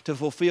want to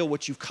fulfill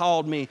what you've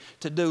called me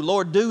to do.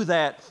 Lord, do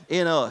that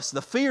in us.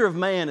 The fear of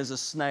man is a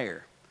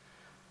snare,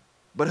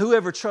 but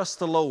whoever trusts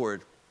the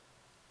Lord,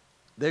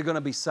 they're going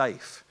to be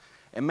safe.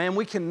 And man,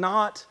 we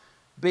cannot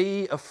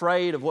be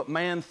afraid of what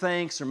man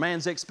thinks or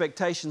man's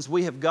expectations.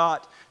 We have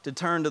got to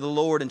turn to the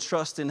Lord and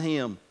trust in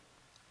Him.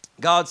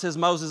 God says,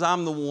 Moses,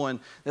 I'm the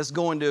one that's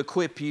going to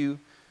equip you,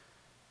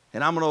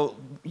 and I'm going to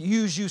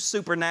use you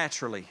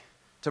supernaturally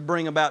to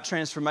bring about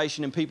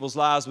transformation in people's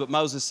lives. But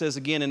Moses says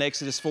again in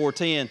Exodus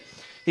 4:10,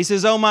 he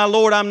says, "Oh my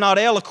Lord, I'm not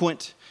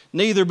eloquent,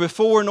 neither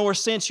before nor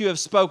since you have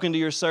spoken to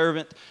your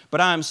servant, but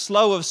I am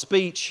slow of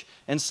speech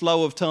and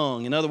slow of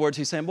tongue." In other words,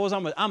 he's saying, boys,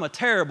 I'm a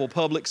terrible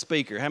public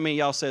speaker. How many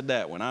of y'all said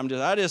that one?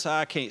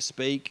 I can't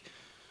speak.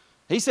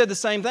 He said the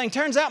same thing.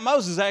 Turns out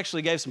Moses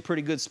actually gave some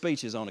pretty good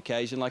speeches on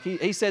occasion. Like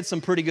he said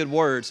some pretty good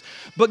words.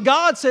 But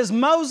God says,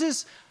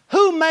 Moses,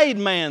 who made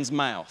man's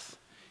mouth?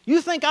 You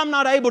think I'm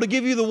not able to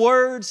give you the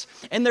words?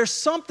 And there's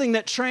something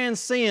that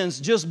transcends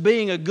just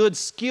being a good,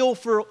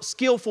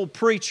 skillful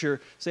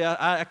preacher. See,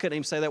 I couldn't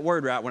even say that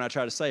word right when I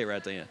tried to say it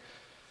right then.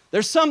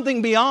 There's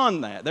something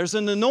beyond that. There's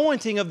an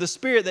anointing of the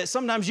Spirit that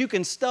sometimes you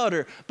can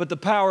stutter, but the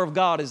power of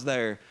God is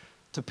there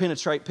to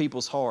penetrate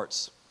people's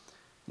hearts.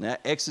 Now,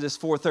 Exodus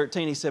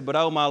 4:13, he said, "But,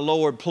 oh my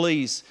Lord,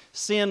 please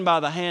send by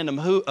the hand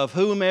of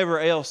whomever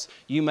else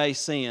you may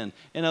send."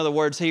 In other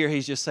words, here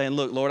he's just saying,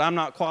 look, Lord, I'm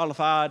not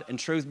qualified, and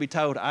truth be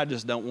told, I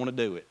just don't want to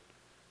do it.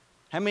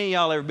 How many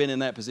of y'all ever been in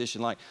that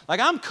position? Like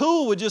I'm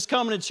cool with just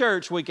coming to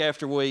church week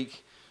after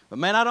week, but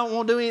man, I don't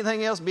want to do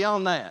anything else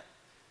beyond that.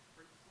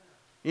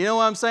 You know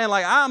what I'm saying?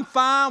 Like, I'm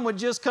fine with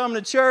just coming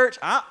to church.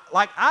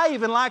 I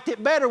even liked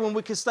it better when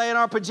we could stay in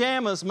our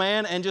pajamas,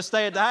 man, and just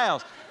stay at the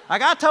house.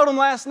 Like I told them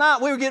last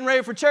night, we were getting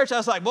ready for church. I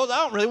was like, boys, I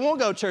don't really want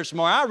to go to church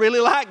tomorrow. I really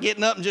like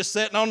getting up and just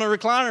sitting on the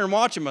recliner and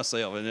watching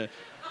myself. And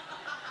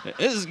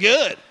this is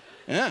good.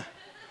 Yeah.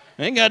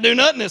 I ain't got to do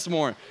nothing this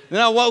morning.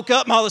 Then I woke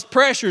up and all this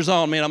pressure's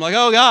on me. And I'm like,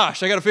 oh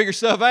gosh, I got to figure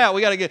stuff out.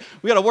 We got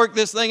to work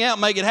this thing out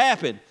and make it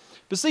happen.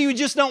 But see, we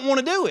just don't want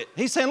to do it.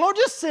 He's saying, Lord,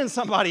 just send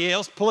somebody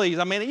else, please.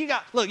 I mean, you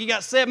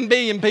got 7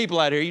 billion people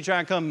out here. You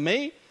trying to come to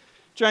me?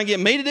 Trying to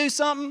get me to do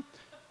something?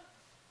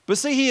 But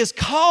see, He has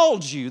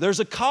called you. There's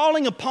a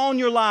calling upon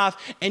your life,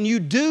 and you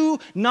do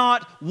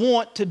not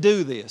want to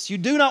do this. You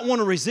do not want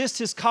to resist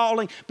His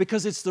calling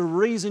because it's the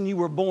reason you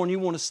were born. You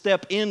want to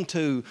step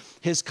into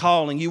His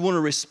calling. You want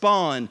to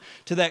respond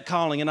to that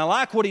calling. And I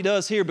like what He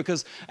does here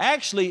because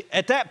actually,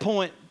 at that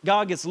point,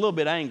 God gets a little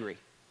bit angry.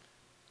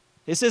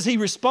 It says He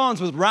responds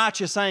with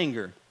righteous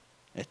anger.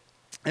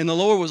 And the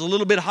Lord was a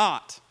little bit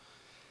hot.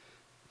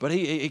 But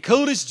He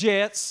cooled His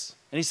jets.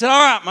 And He said,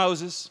 all right,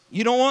 Moses,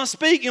 you don't want to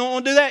speak. You don't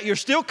want to do that. You're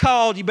still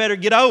called. You better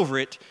get over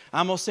it.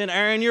 I'm going to send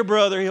Aaron, your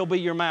brother. He'll be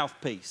your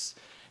mouthpiece.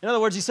 In other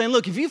words, He's saying,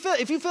 look, if you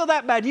feel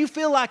that bad, you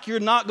feel like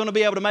you're not going to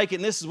be able to make it,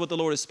 and this is what the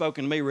Lord has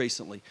spoken to me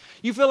recently.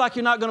 You feel like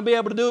you're not going to be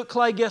able to do it,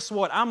 Clay, guess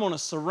what? I'm going to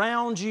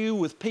surround you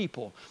with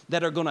people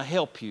that are going to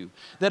help you,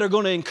 that are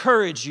going to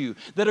encourage you,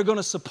 that are going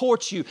to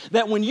support you,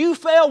 that when you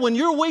fail, when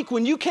you're weak,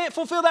 when you can't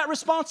fulfill that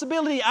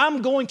responsibility,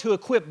 I'm going to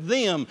equip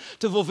them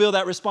to fulfill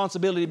that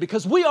responsibility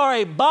because we are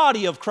a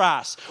body of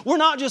Christ. We're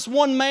not just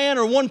one man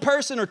or one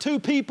person or 2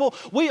 people.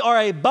 We are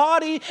a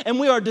body,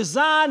 and we are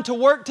designed to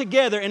work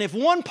together, and if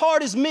one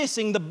part is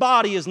missing, the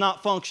body is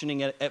not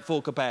functioning at full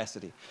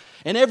capacity.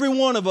 And every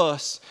one of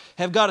us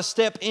have got to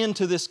step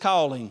into this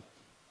calling.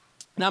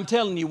 And I'm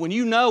telling you, when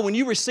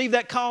you receive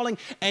that calling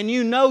and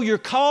you know you're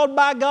called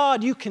by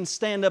God, you can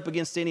stand up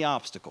against any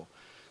obstacle.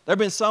 There have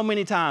been so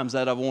many times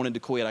that I've wanted to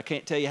quit. I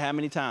can't tell you how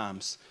many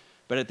times.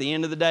 But at the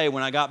end of the day,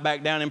 when I got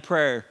back down in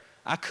prayer,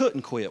 I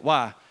couldn't quit.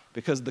 Why?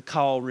 Because the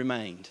call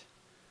remained.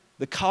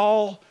 The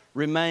call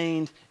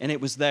remained and it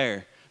was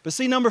there. But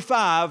see, number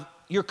 5,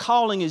 your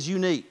calling is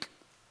unique.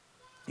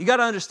 You got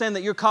to understand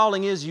that your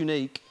calling is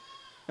unique.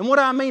 And what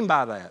do I mean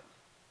by that?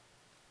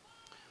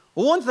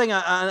 Well, one thing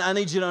I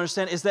need you to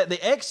understand is that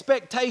the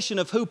expectation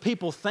of who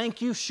people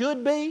think you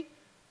should be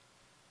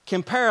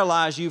can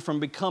paralyze you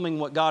from becoming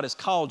what God has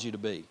called you to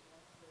be.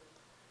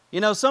 You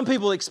know, some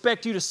people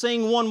expect you to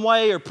sing one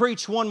way or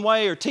preach one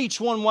way or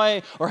teach one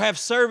way or have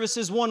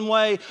services one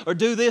way or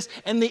do this.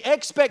 And the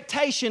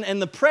expectation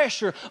and the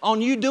pressure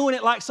on you doing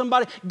it like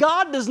somebody,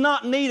 God does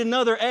not need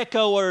another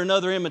echo or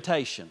another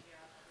imitation.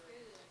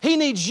 He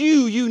needs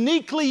you,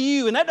 uniquely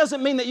you. And that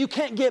doesn't mean that you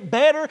can't get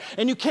better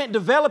and you can't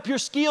develop your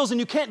skills and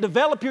you can't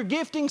develop your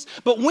giftings.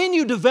 But when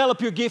you develop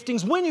your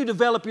giftings, when you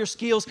develop your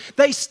skills,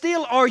 they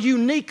still are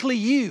uniquely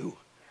you.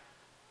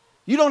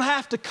 You don't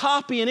have to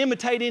copy and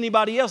imitate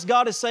anybody else.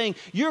 God is saying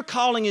your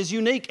calling is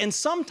unique, and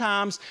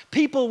sometimes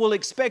people will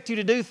expect you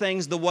to do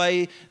things the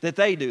way that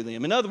they do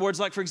them. In other words,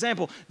 like for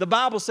example, the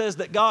Bible says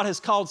that God has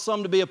called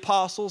some to be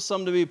apostles,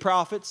 some to be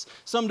prophets,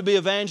 some to be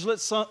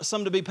evangelists,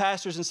 some to be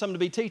pastors, and some to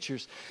be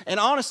teachers. And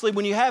honestly,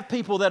 when you have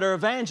people that are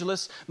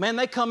evangelists, man,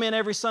 they come in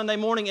every Sunday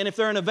morning, and if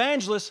they're an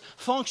evangelist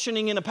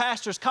functioning in a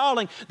pastor's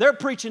calling, they're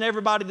preaching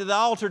everybody to the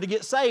altar to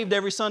get saved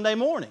every Sunday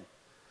morning.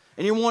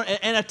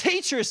 And a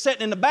teacher is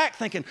sitting in the back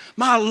thinking,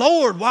 my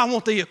Lord, why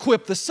won't they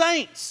equip the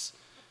saints?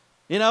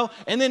 You know,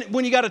 and then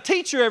when you got a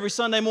teacher every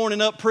Sunday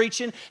morning up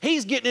preaching,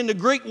 he's getting into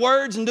Greek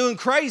words and doing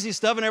crazy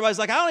stuff, and everybody's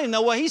like, I don't even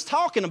know what he's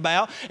talking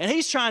about, and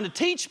he's trying to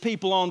teach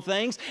people on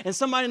things, and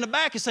somebody in the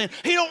back is saying,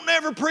 he don't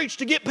never preach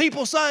to get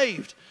people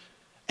saved.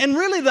 And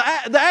really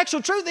the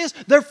actual truth is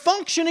they're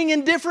functioning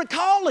in different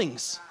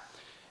callings.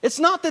 It's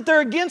not that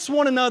they're against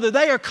one another.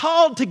 They are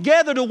called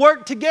together to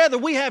work together.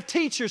 We have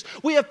teachers.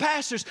 We have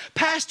pastors.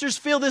 Pastors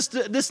feel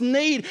this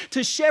need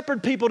to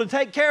shepherd people, to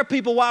take care of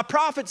people, while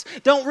prophets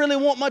don't really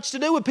want much to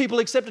do with people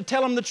except to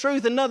tell them the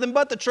truth and nothing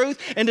but the truth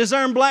and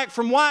discern black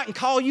from white and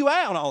call you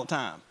out all the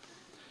time.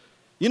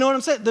 You know what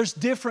I'm saying? There's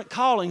different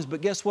callings,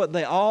 but guess what?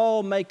 They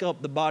all make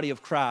up the body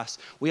of Christ.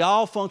 We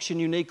all function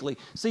uniquely.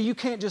 See, you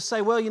can't just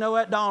say, well, you know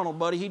what, Donald,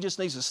 buddy, he just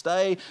needs to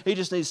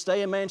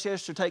stay in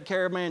Manchester, take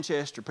care of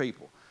Manchester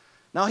people.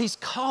 No, he's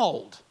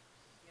called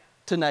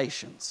to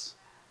nations.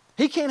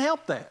 He can't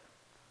help that.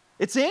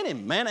 It's in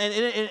him, man.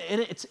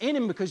 And it's in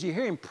him because you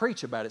hear him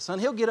preach about it, son.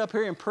 He'll get up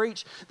here and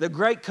preach the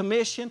Great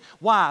Commission.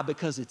 Why?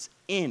 Because it's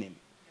in him.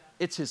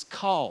 It's his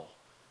call.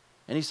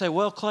 And he say,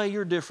 well, Clay,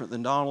 you're different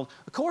than Donald.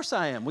 Of course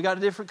I am. We got a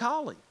different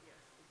calling.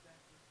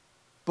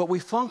 But we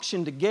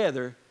function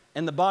together,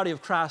 and the body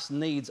of Christ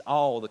needs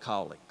all the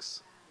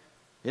callings.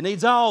 It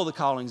needs all the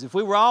callings. If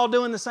we were all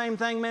doing the same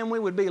thing, man, we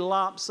would be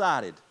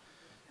lopsided.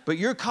 But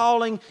your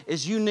calling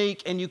is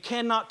unique, and you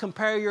cannot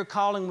compare your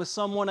calling with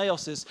someone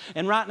else's.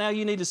 And right now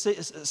you need to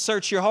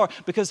search your heart,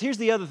 because here's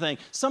the other thing.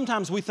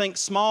 Sometimes we think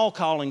small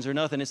callings are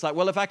nothing. It's like,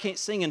 well, if I can't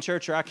sing in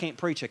church or I can't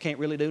preach, I can't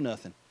really do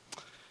nothing.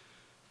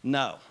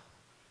 No,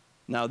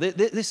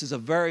 this is a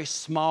very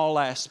small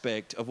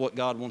aspect of what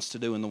God wants to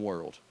do in the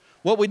world.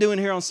 What we do in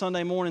here on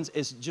Sunday mornings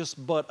is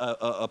just but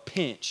a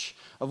pinch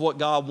of what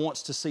God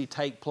wants to see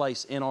take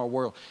place in our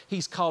world.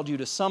 He's called you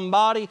to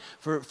somebody.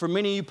 For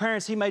many of you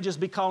parents, He may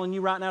just be calling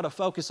you right now to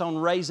focus on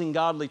raising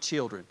godly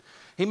children.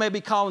 He may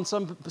be calling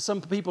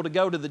some people to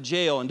go to the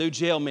jail and do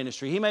jail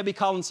ministry. He may be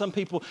calling some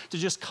people to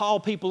just call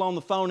people on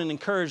the phone and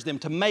encourage them,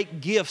 to make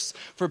gifts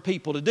for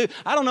people to do.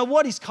 I don't know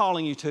what He's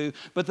calling you to,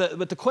 but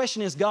the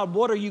question is, God,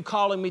 what are you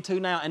calling me to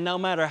now? And no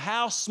matter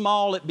how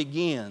small it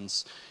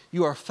begins,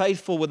 you are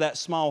faithful with that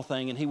small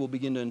thing, and He will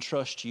begin to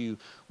entrust you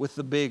with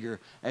the bigger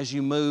as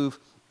you move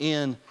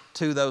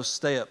into those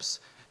steps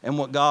and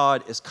what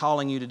God is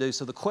calling you to do.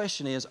 So the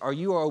question is, are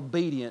you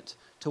obedient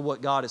to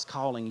what God is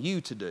calling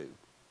you to do?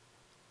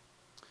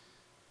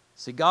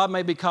 See, God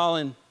may be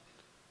calling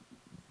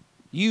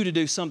you to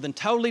do something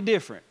totally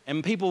different.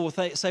 And people will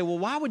say, well,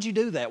 why would you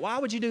do that? Why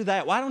would you do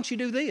that? Why don't you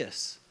do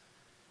this?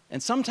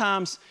 And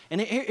sometimes,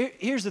 and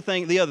here's the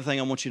thing, the other thing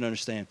I want you to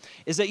understand,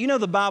 is that, you know,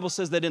 the Bible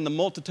says that in the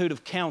multitude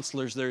of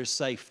counselors there is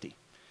safety.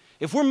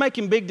 If we're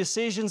making big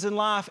decisions in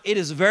life, it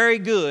is very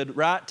good,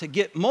 right, to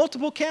get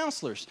multiple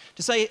counselors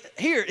to say,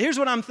 here's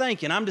what I'm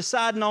thinking. I'm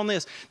deciding on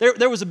this.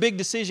 There was a big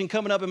decision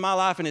coming up in my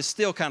life, and it's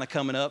still kind of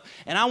coming up.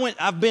 And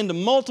I've been to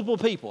multiple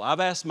people. I've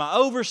asked my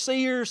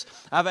overseers.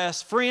 I've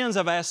asked friends.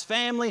 I've asked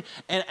family.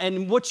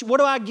 And what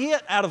do I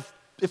get out of,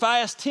 if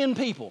I ask 10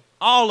 people,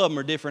 all of them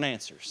are different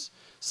answers.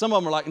 Some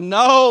of them are like,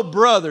 no,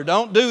 brother,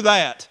 don't do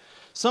that.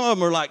 Some of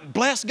them are like,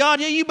 bless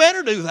God, yeah, you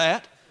better do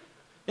that.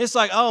 It's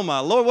like, oh, my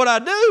Lord, what'd I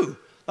do?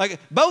 Like,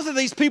 both of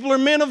these people are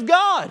men of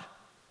God.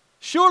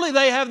 Surely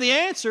they have the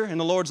answer. And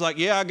the Lord's like,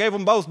 yeah, I gave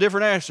them both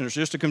different answers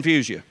just to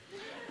confuse you.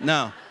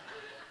 No,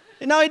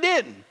 He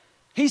didn't.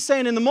 He's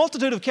saying in the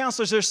multitude of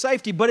counselors there's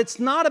safety, but it's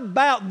not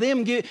about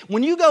them.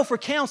 When you go for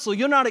counsel,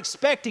 you're not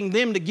expecting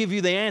them to give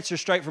you the answer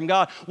straight from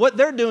God. What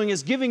they're doing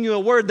is giving you a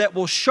word that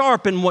will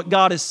sharpen what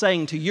God is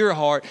saying to your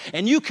heart.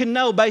 And you can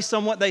know based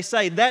on what they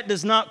say, that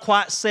does not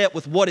quite set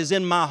with what is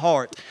in my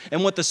heart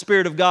and what the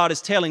Spirit of God is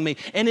telling me.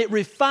 And it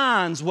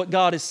refines what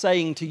God is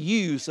saying to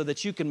you so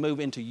that you can move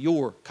into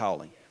your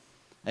calling.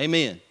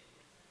 Amen.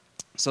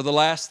 So the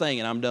last thing,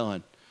 and I'm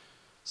done.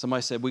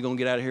 Somebody said, we're going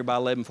to get out of here by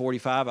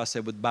 11:45. I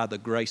said, by the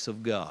grace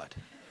of God.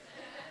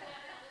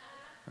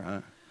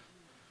 Right?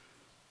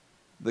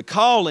 The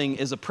calling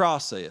is a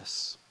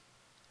process.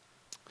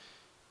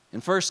 In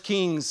 1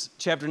 Kings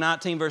chapter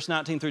 19, verse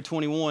 19 through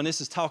 21,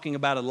 this is talking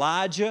about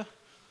Elijah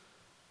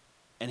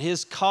and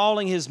his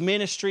calling, his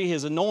ministry,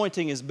 his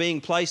anointing is being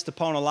placed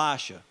upon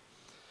Elisha.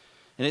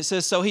 And it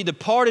says, so he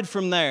departed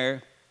from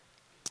there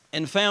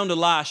and found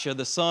Elisha,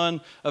 the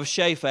son of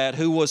Shaphat,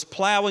 who was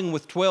plowing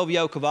with 12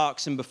 yoke of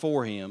oxen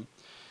before him.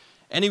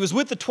 And he was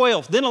with the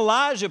 12th. Then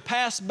Elijah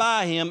passed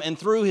by him and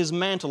threw his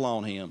mantle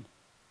on him.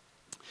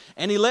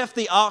 And he left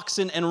the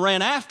oxen and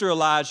ran after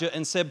Elijah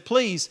and said,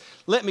 please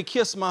let me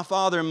kiss my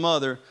father and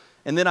mother,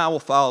 and then I will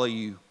follow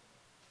you.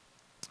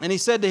 And he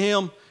said to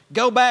him,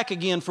 go back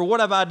again, for what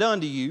have I done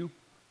to you?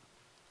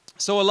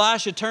 So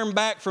Elisha turned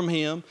back from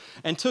him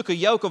and took a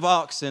yoke of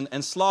oxen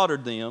and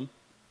slaughtered them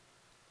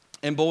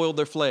and boiled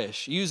their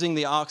flesh, using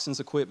the oxen's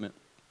equipment,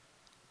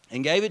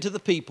 and gave it to the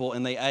people,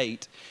 and they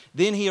ate.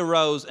 Then he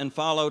arose and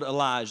followed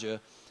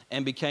Elijah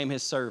and became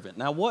his servant.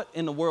 Now, what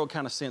in the world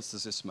kind of sense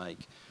does this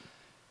make?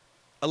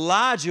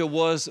 Elijah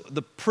was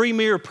the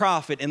premier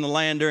prophet in the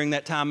land during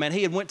that time. Man,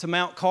 he had went to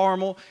Mount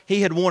Carmel.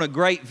 He had won a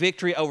great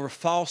victory over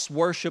false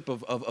worship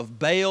of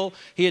Baal.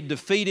 He had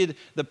defeated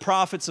the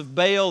prophets of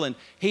Baal, and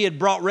he had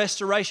brought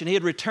restoration. He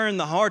had returned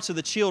the hearts of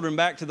the children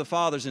back to the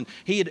fathers, and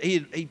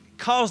he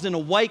caused an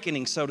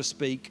awakening, so to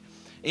speak,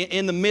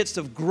 in the midst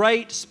of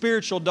great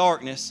spiritual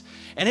darkness.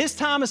 And his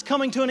time is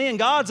coming to an end.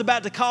 God's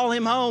about to call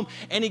him home.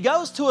 And he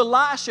goes to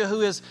Elisha, who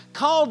is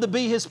called to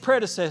be his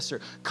predecessor,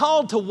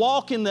 called to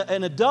walk in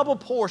a double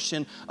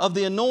portion of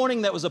the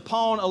anointing that was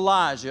upon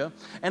Elijah.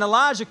 And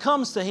Elijah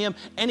comes to him,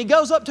 and he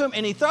goes up to him,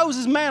 and he throws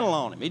his mantle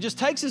on him. He just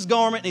takes his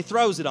garment, and he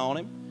throws it on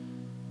him.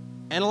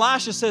 And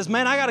Elisha says,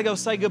 man, I got to go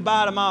say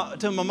goodbye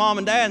to my mom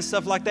and dad and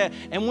stuff like that.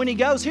 And when he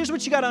goes, here's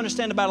what you got to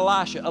understand about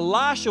Elisha.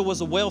 Elisha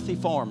was a wealthy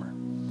farmer.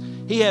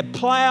 He had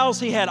plows,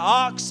 he had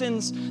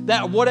oxen, he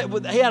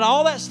had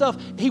all that stuff.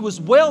 He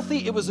was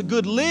wealthy, it was a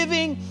good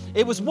living,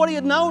 it was what he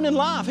had known in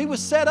life. He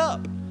was set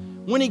up.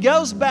 When he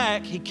goes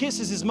back, he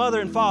kisses his mother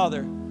and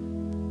father,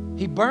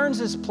 he burns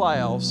his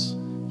plows,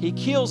 he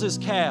kills his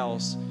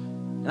cows,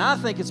 and I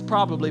think it's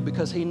probably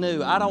because he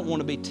knew, I don't want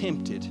to be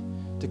tempted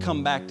to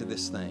come back to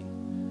this thing.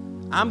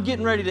 I'm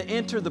getting ready to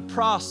enter the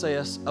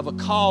process of a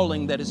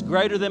calling that is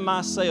greater than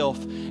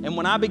myself. And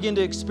when I begin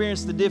to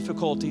experience the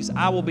difficulties,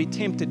 I will be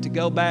tempted to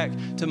go back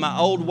to my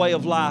old way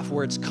of life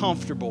where it's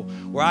comfortable,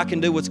 where I can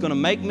do what's going to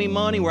make me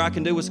money, where I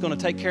can do what's going to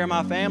take care of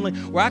my family,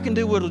 where I can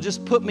do what will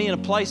just put me in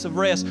a place of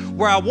rest,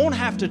 where I won't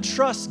have to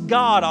trust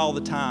God all the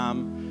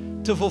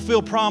time to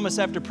fulfill promise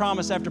after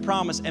promise after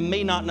promise and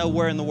me not know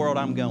where in the world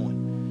I'm going.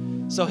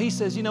 So he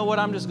says, you know what,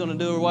 I'm just going to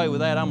do away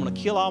with that. I'm going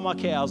to kill all my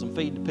cows and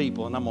feed the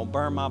people, and I'm going to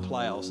burn my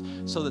plows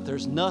so that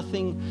there's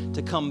nothing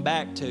to come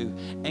back to.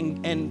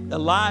 And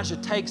Elijah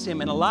takes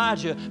him, and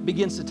Elijah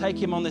begins to take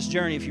him on this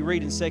journey. If you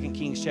read in 2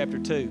 Kings chapter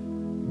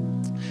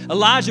 2,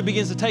 Elijah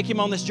begins to take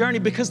him on this journey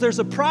because there's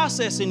a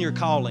process in your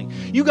calling.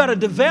 You got to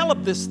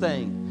develop this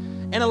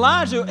thing. And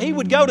Elijah, he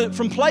would go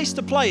from place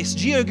to place,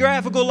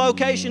 geographical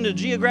location to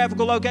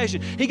geographical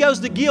location. He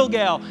goes to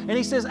Gilgal, and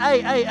he says,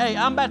 hey,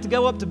 I'm about to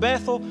go up to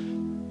Bethel.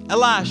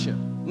 Elisha,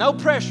 no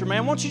pressure,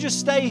 man. Why don't you just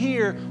stay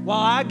here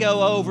while I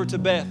go over to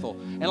Bethel?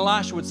 And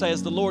Elisha would say,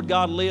 as the Lord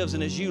God lives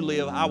and as you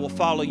live, I will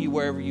follow you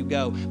wherever you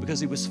go,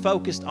 because he was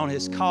focused on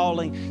his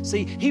calling.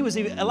 See,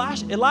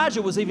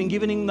 Elijah was even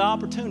giving him the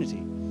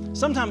opportunity.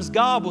 Sometimes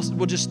God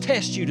will just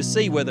test you to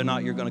see whether or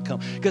not you're going to come,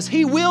 because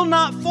he will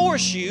not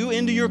force you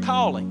into your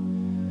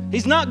calling.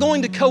 He's not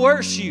going to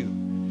coerce you.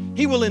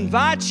 He will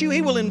invite you,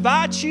 he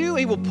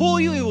will pull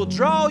you, he will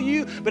draw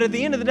you, but at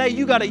the end of the day,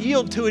 you got to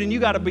yield to it, and you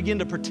got to begin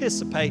to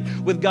participate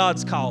with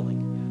God's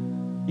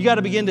calling. You got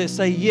to begin to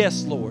say,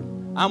 yes, Lord,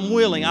 I'm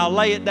willing, I'll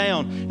lay it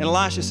down. And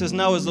Elisha says,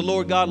 no, as the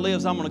Lord God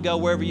lives, I'm going to go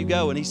wherever you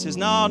go. And he says,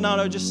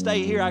 no, just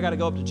stay here, I got to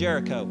go up to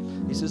Jericho.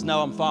 He says,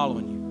 no, I'm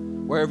following you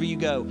wherever you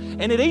go.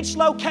 And at each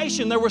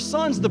location, there were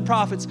sons of the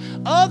prophets,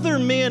 other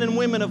men and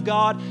women of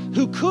God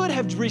who could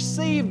have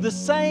received the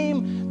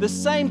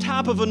same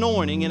type of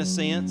anointing in a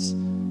sense.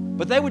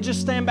 But they would just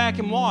stand back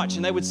and watch,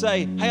 and they would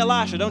say, hey,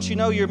 Elisha, don't you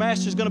know your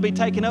master's going to be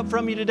taken up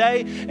from you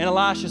today? And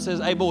Elisha says,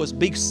 hey, boys,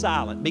 be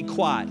silent, be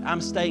quiet.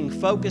 I'm staying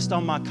focused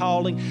on my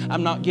calling.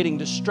 I'm not getting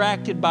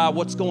distracted by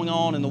what's going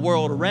on in the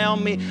world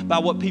around me, by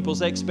what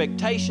people's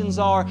expectations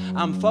are.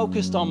 I'm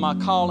focused on my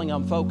calling.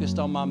 I'm focused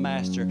on my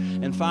master.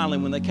 And finally,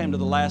 when they came to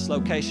the last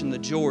location, the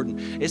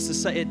Jordan,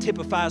 it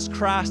typifies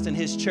Christ and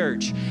His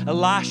church.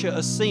 Elisha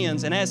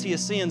ascends, and as he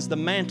ascends, the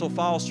mantle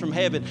falls from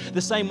heaven.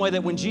 The same way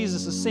that when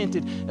Jesus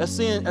ascended,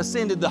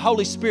 the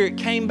Holy Spirit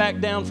came back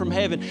down from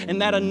heaven, and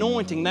that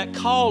anointing, that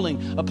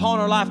calling upon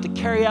our life to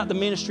carry out the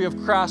ministry of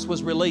Christ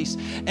was released.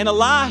 And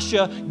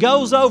Elisha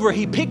goes over,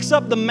 he picks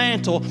up the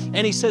mantle,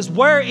 and he says,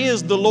 where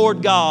is the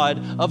Lord God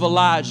of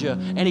Elijah?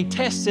 And he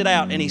tests it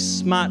out, and he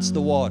smites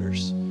the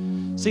waters.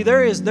 See,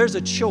 there's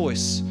a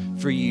choice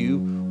for you,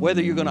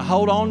 whether you're going to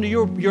hold on to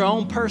your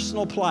own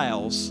personal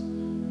plows,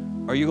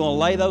 or you're going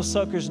to lay those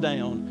suckers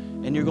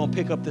down, and you're going to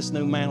pick up this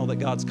new mantle that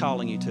God's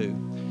calling you to.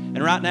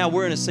 And right now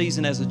we're in a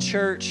season as a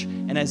church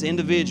and as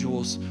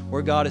individuals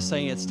where God is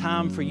saying it's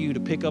time for you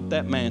to pick up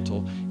that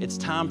mantle. It's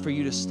time for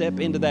you to step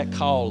into that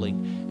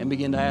calling and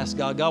begin to ask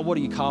God, what are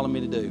you calling me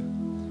to do?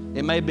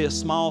 It may be a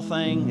small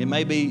thing. He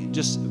may be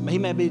just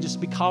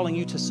be calling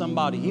you to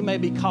somebody. He may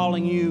be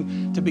calling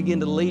you to begin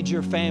to lead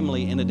your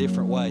family in a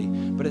different way.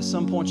 But at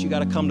some point you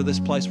got to come to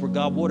this place where,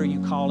 God, what are you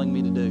calling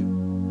me to do?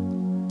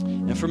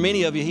 And for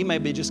many of you, He may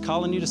be just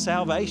calling you to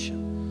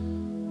salvation.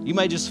 You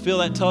may just feel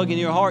that tug in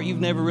your heart. You've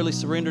never really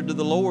surrendered to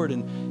the Lord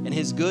and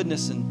His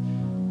goodness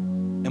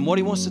and what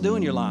He wants to do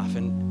in your life.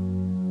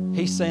 And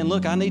He's saying,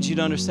 look, I need you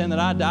to understand that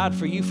I died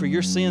for you for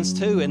your sins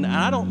too. And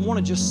I don't want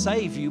to just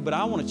save you, but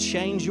I want to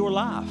change your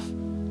life.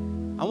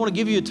 I want to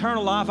give you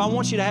eternal life. I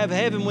want you to have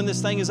heaven when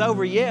this thing is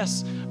over,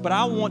 yes, but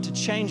I want to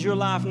change your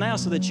life now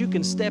so that you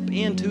can step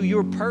into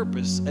your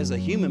purpose as a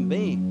human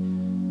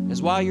being,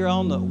 as while you're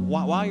on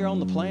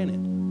the planet.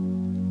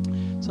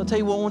 So I'll tell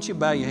you what, I want you to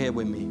bow your head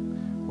with me.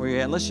 Where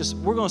you're at.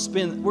 We're going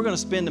to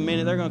spend a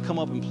minute. They're going to come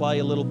up and play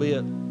a little bit.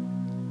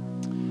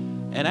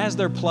 And as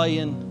they're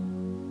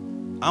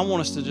playing, I want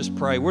us to just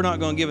pray. We're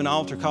not going to give an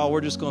altar call. We're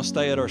just going to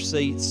stay at our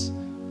seats.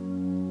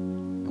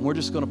 And we're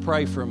just going to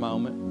pray for a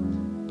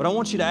moment. But I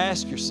want you to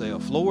ask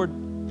yourself, Lord,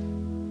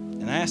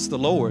 and ask the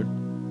Lord,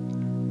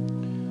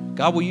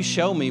 God, will you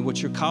show me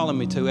what you're calling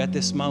me to at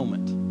this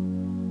moment?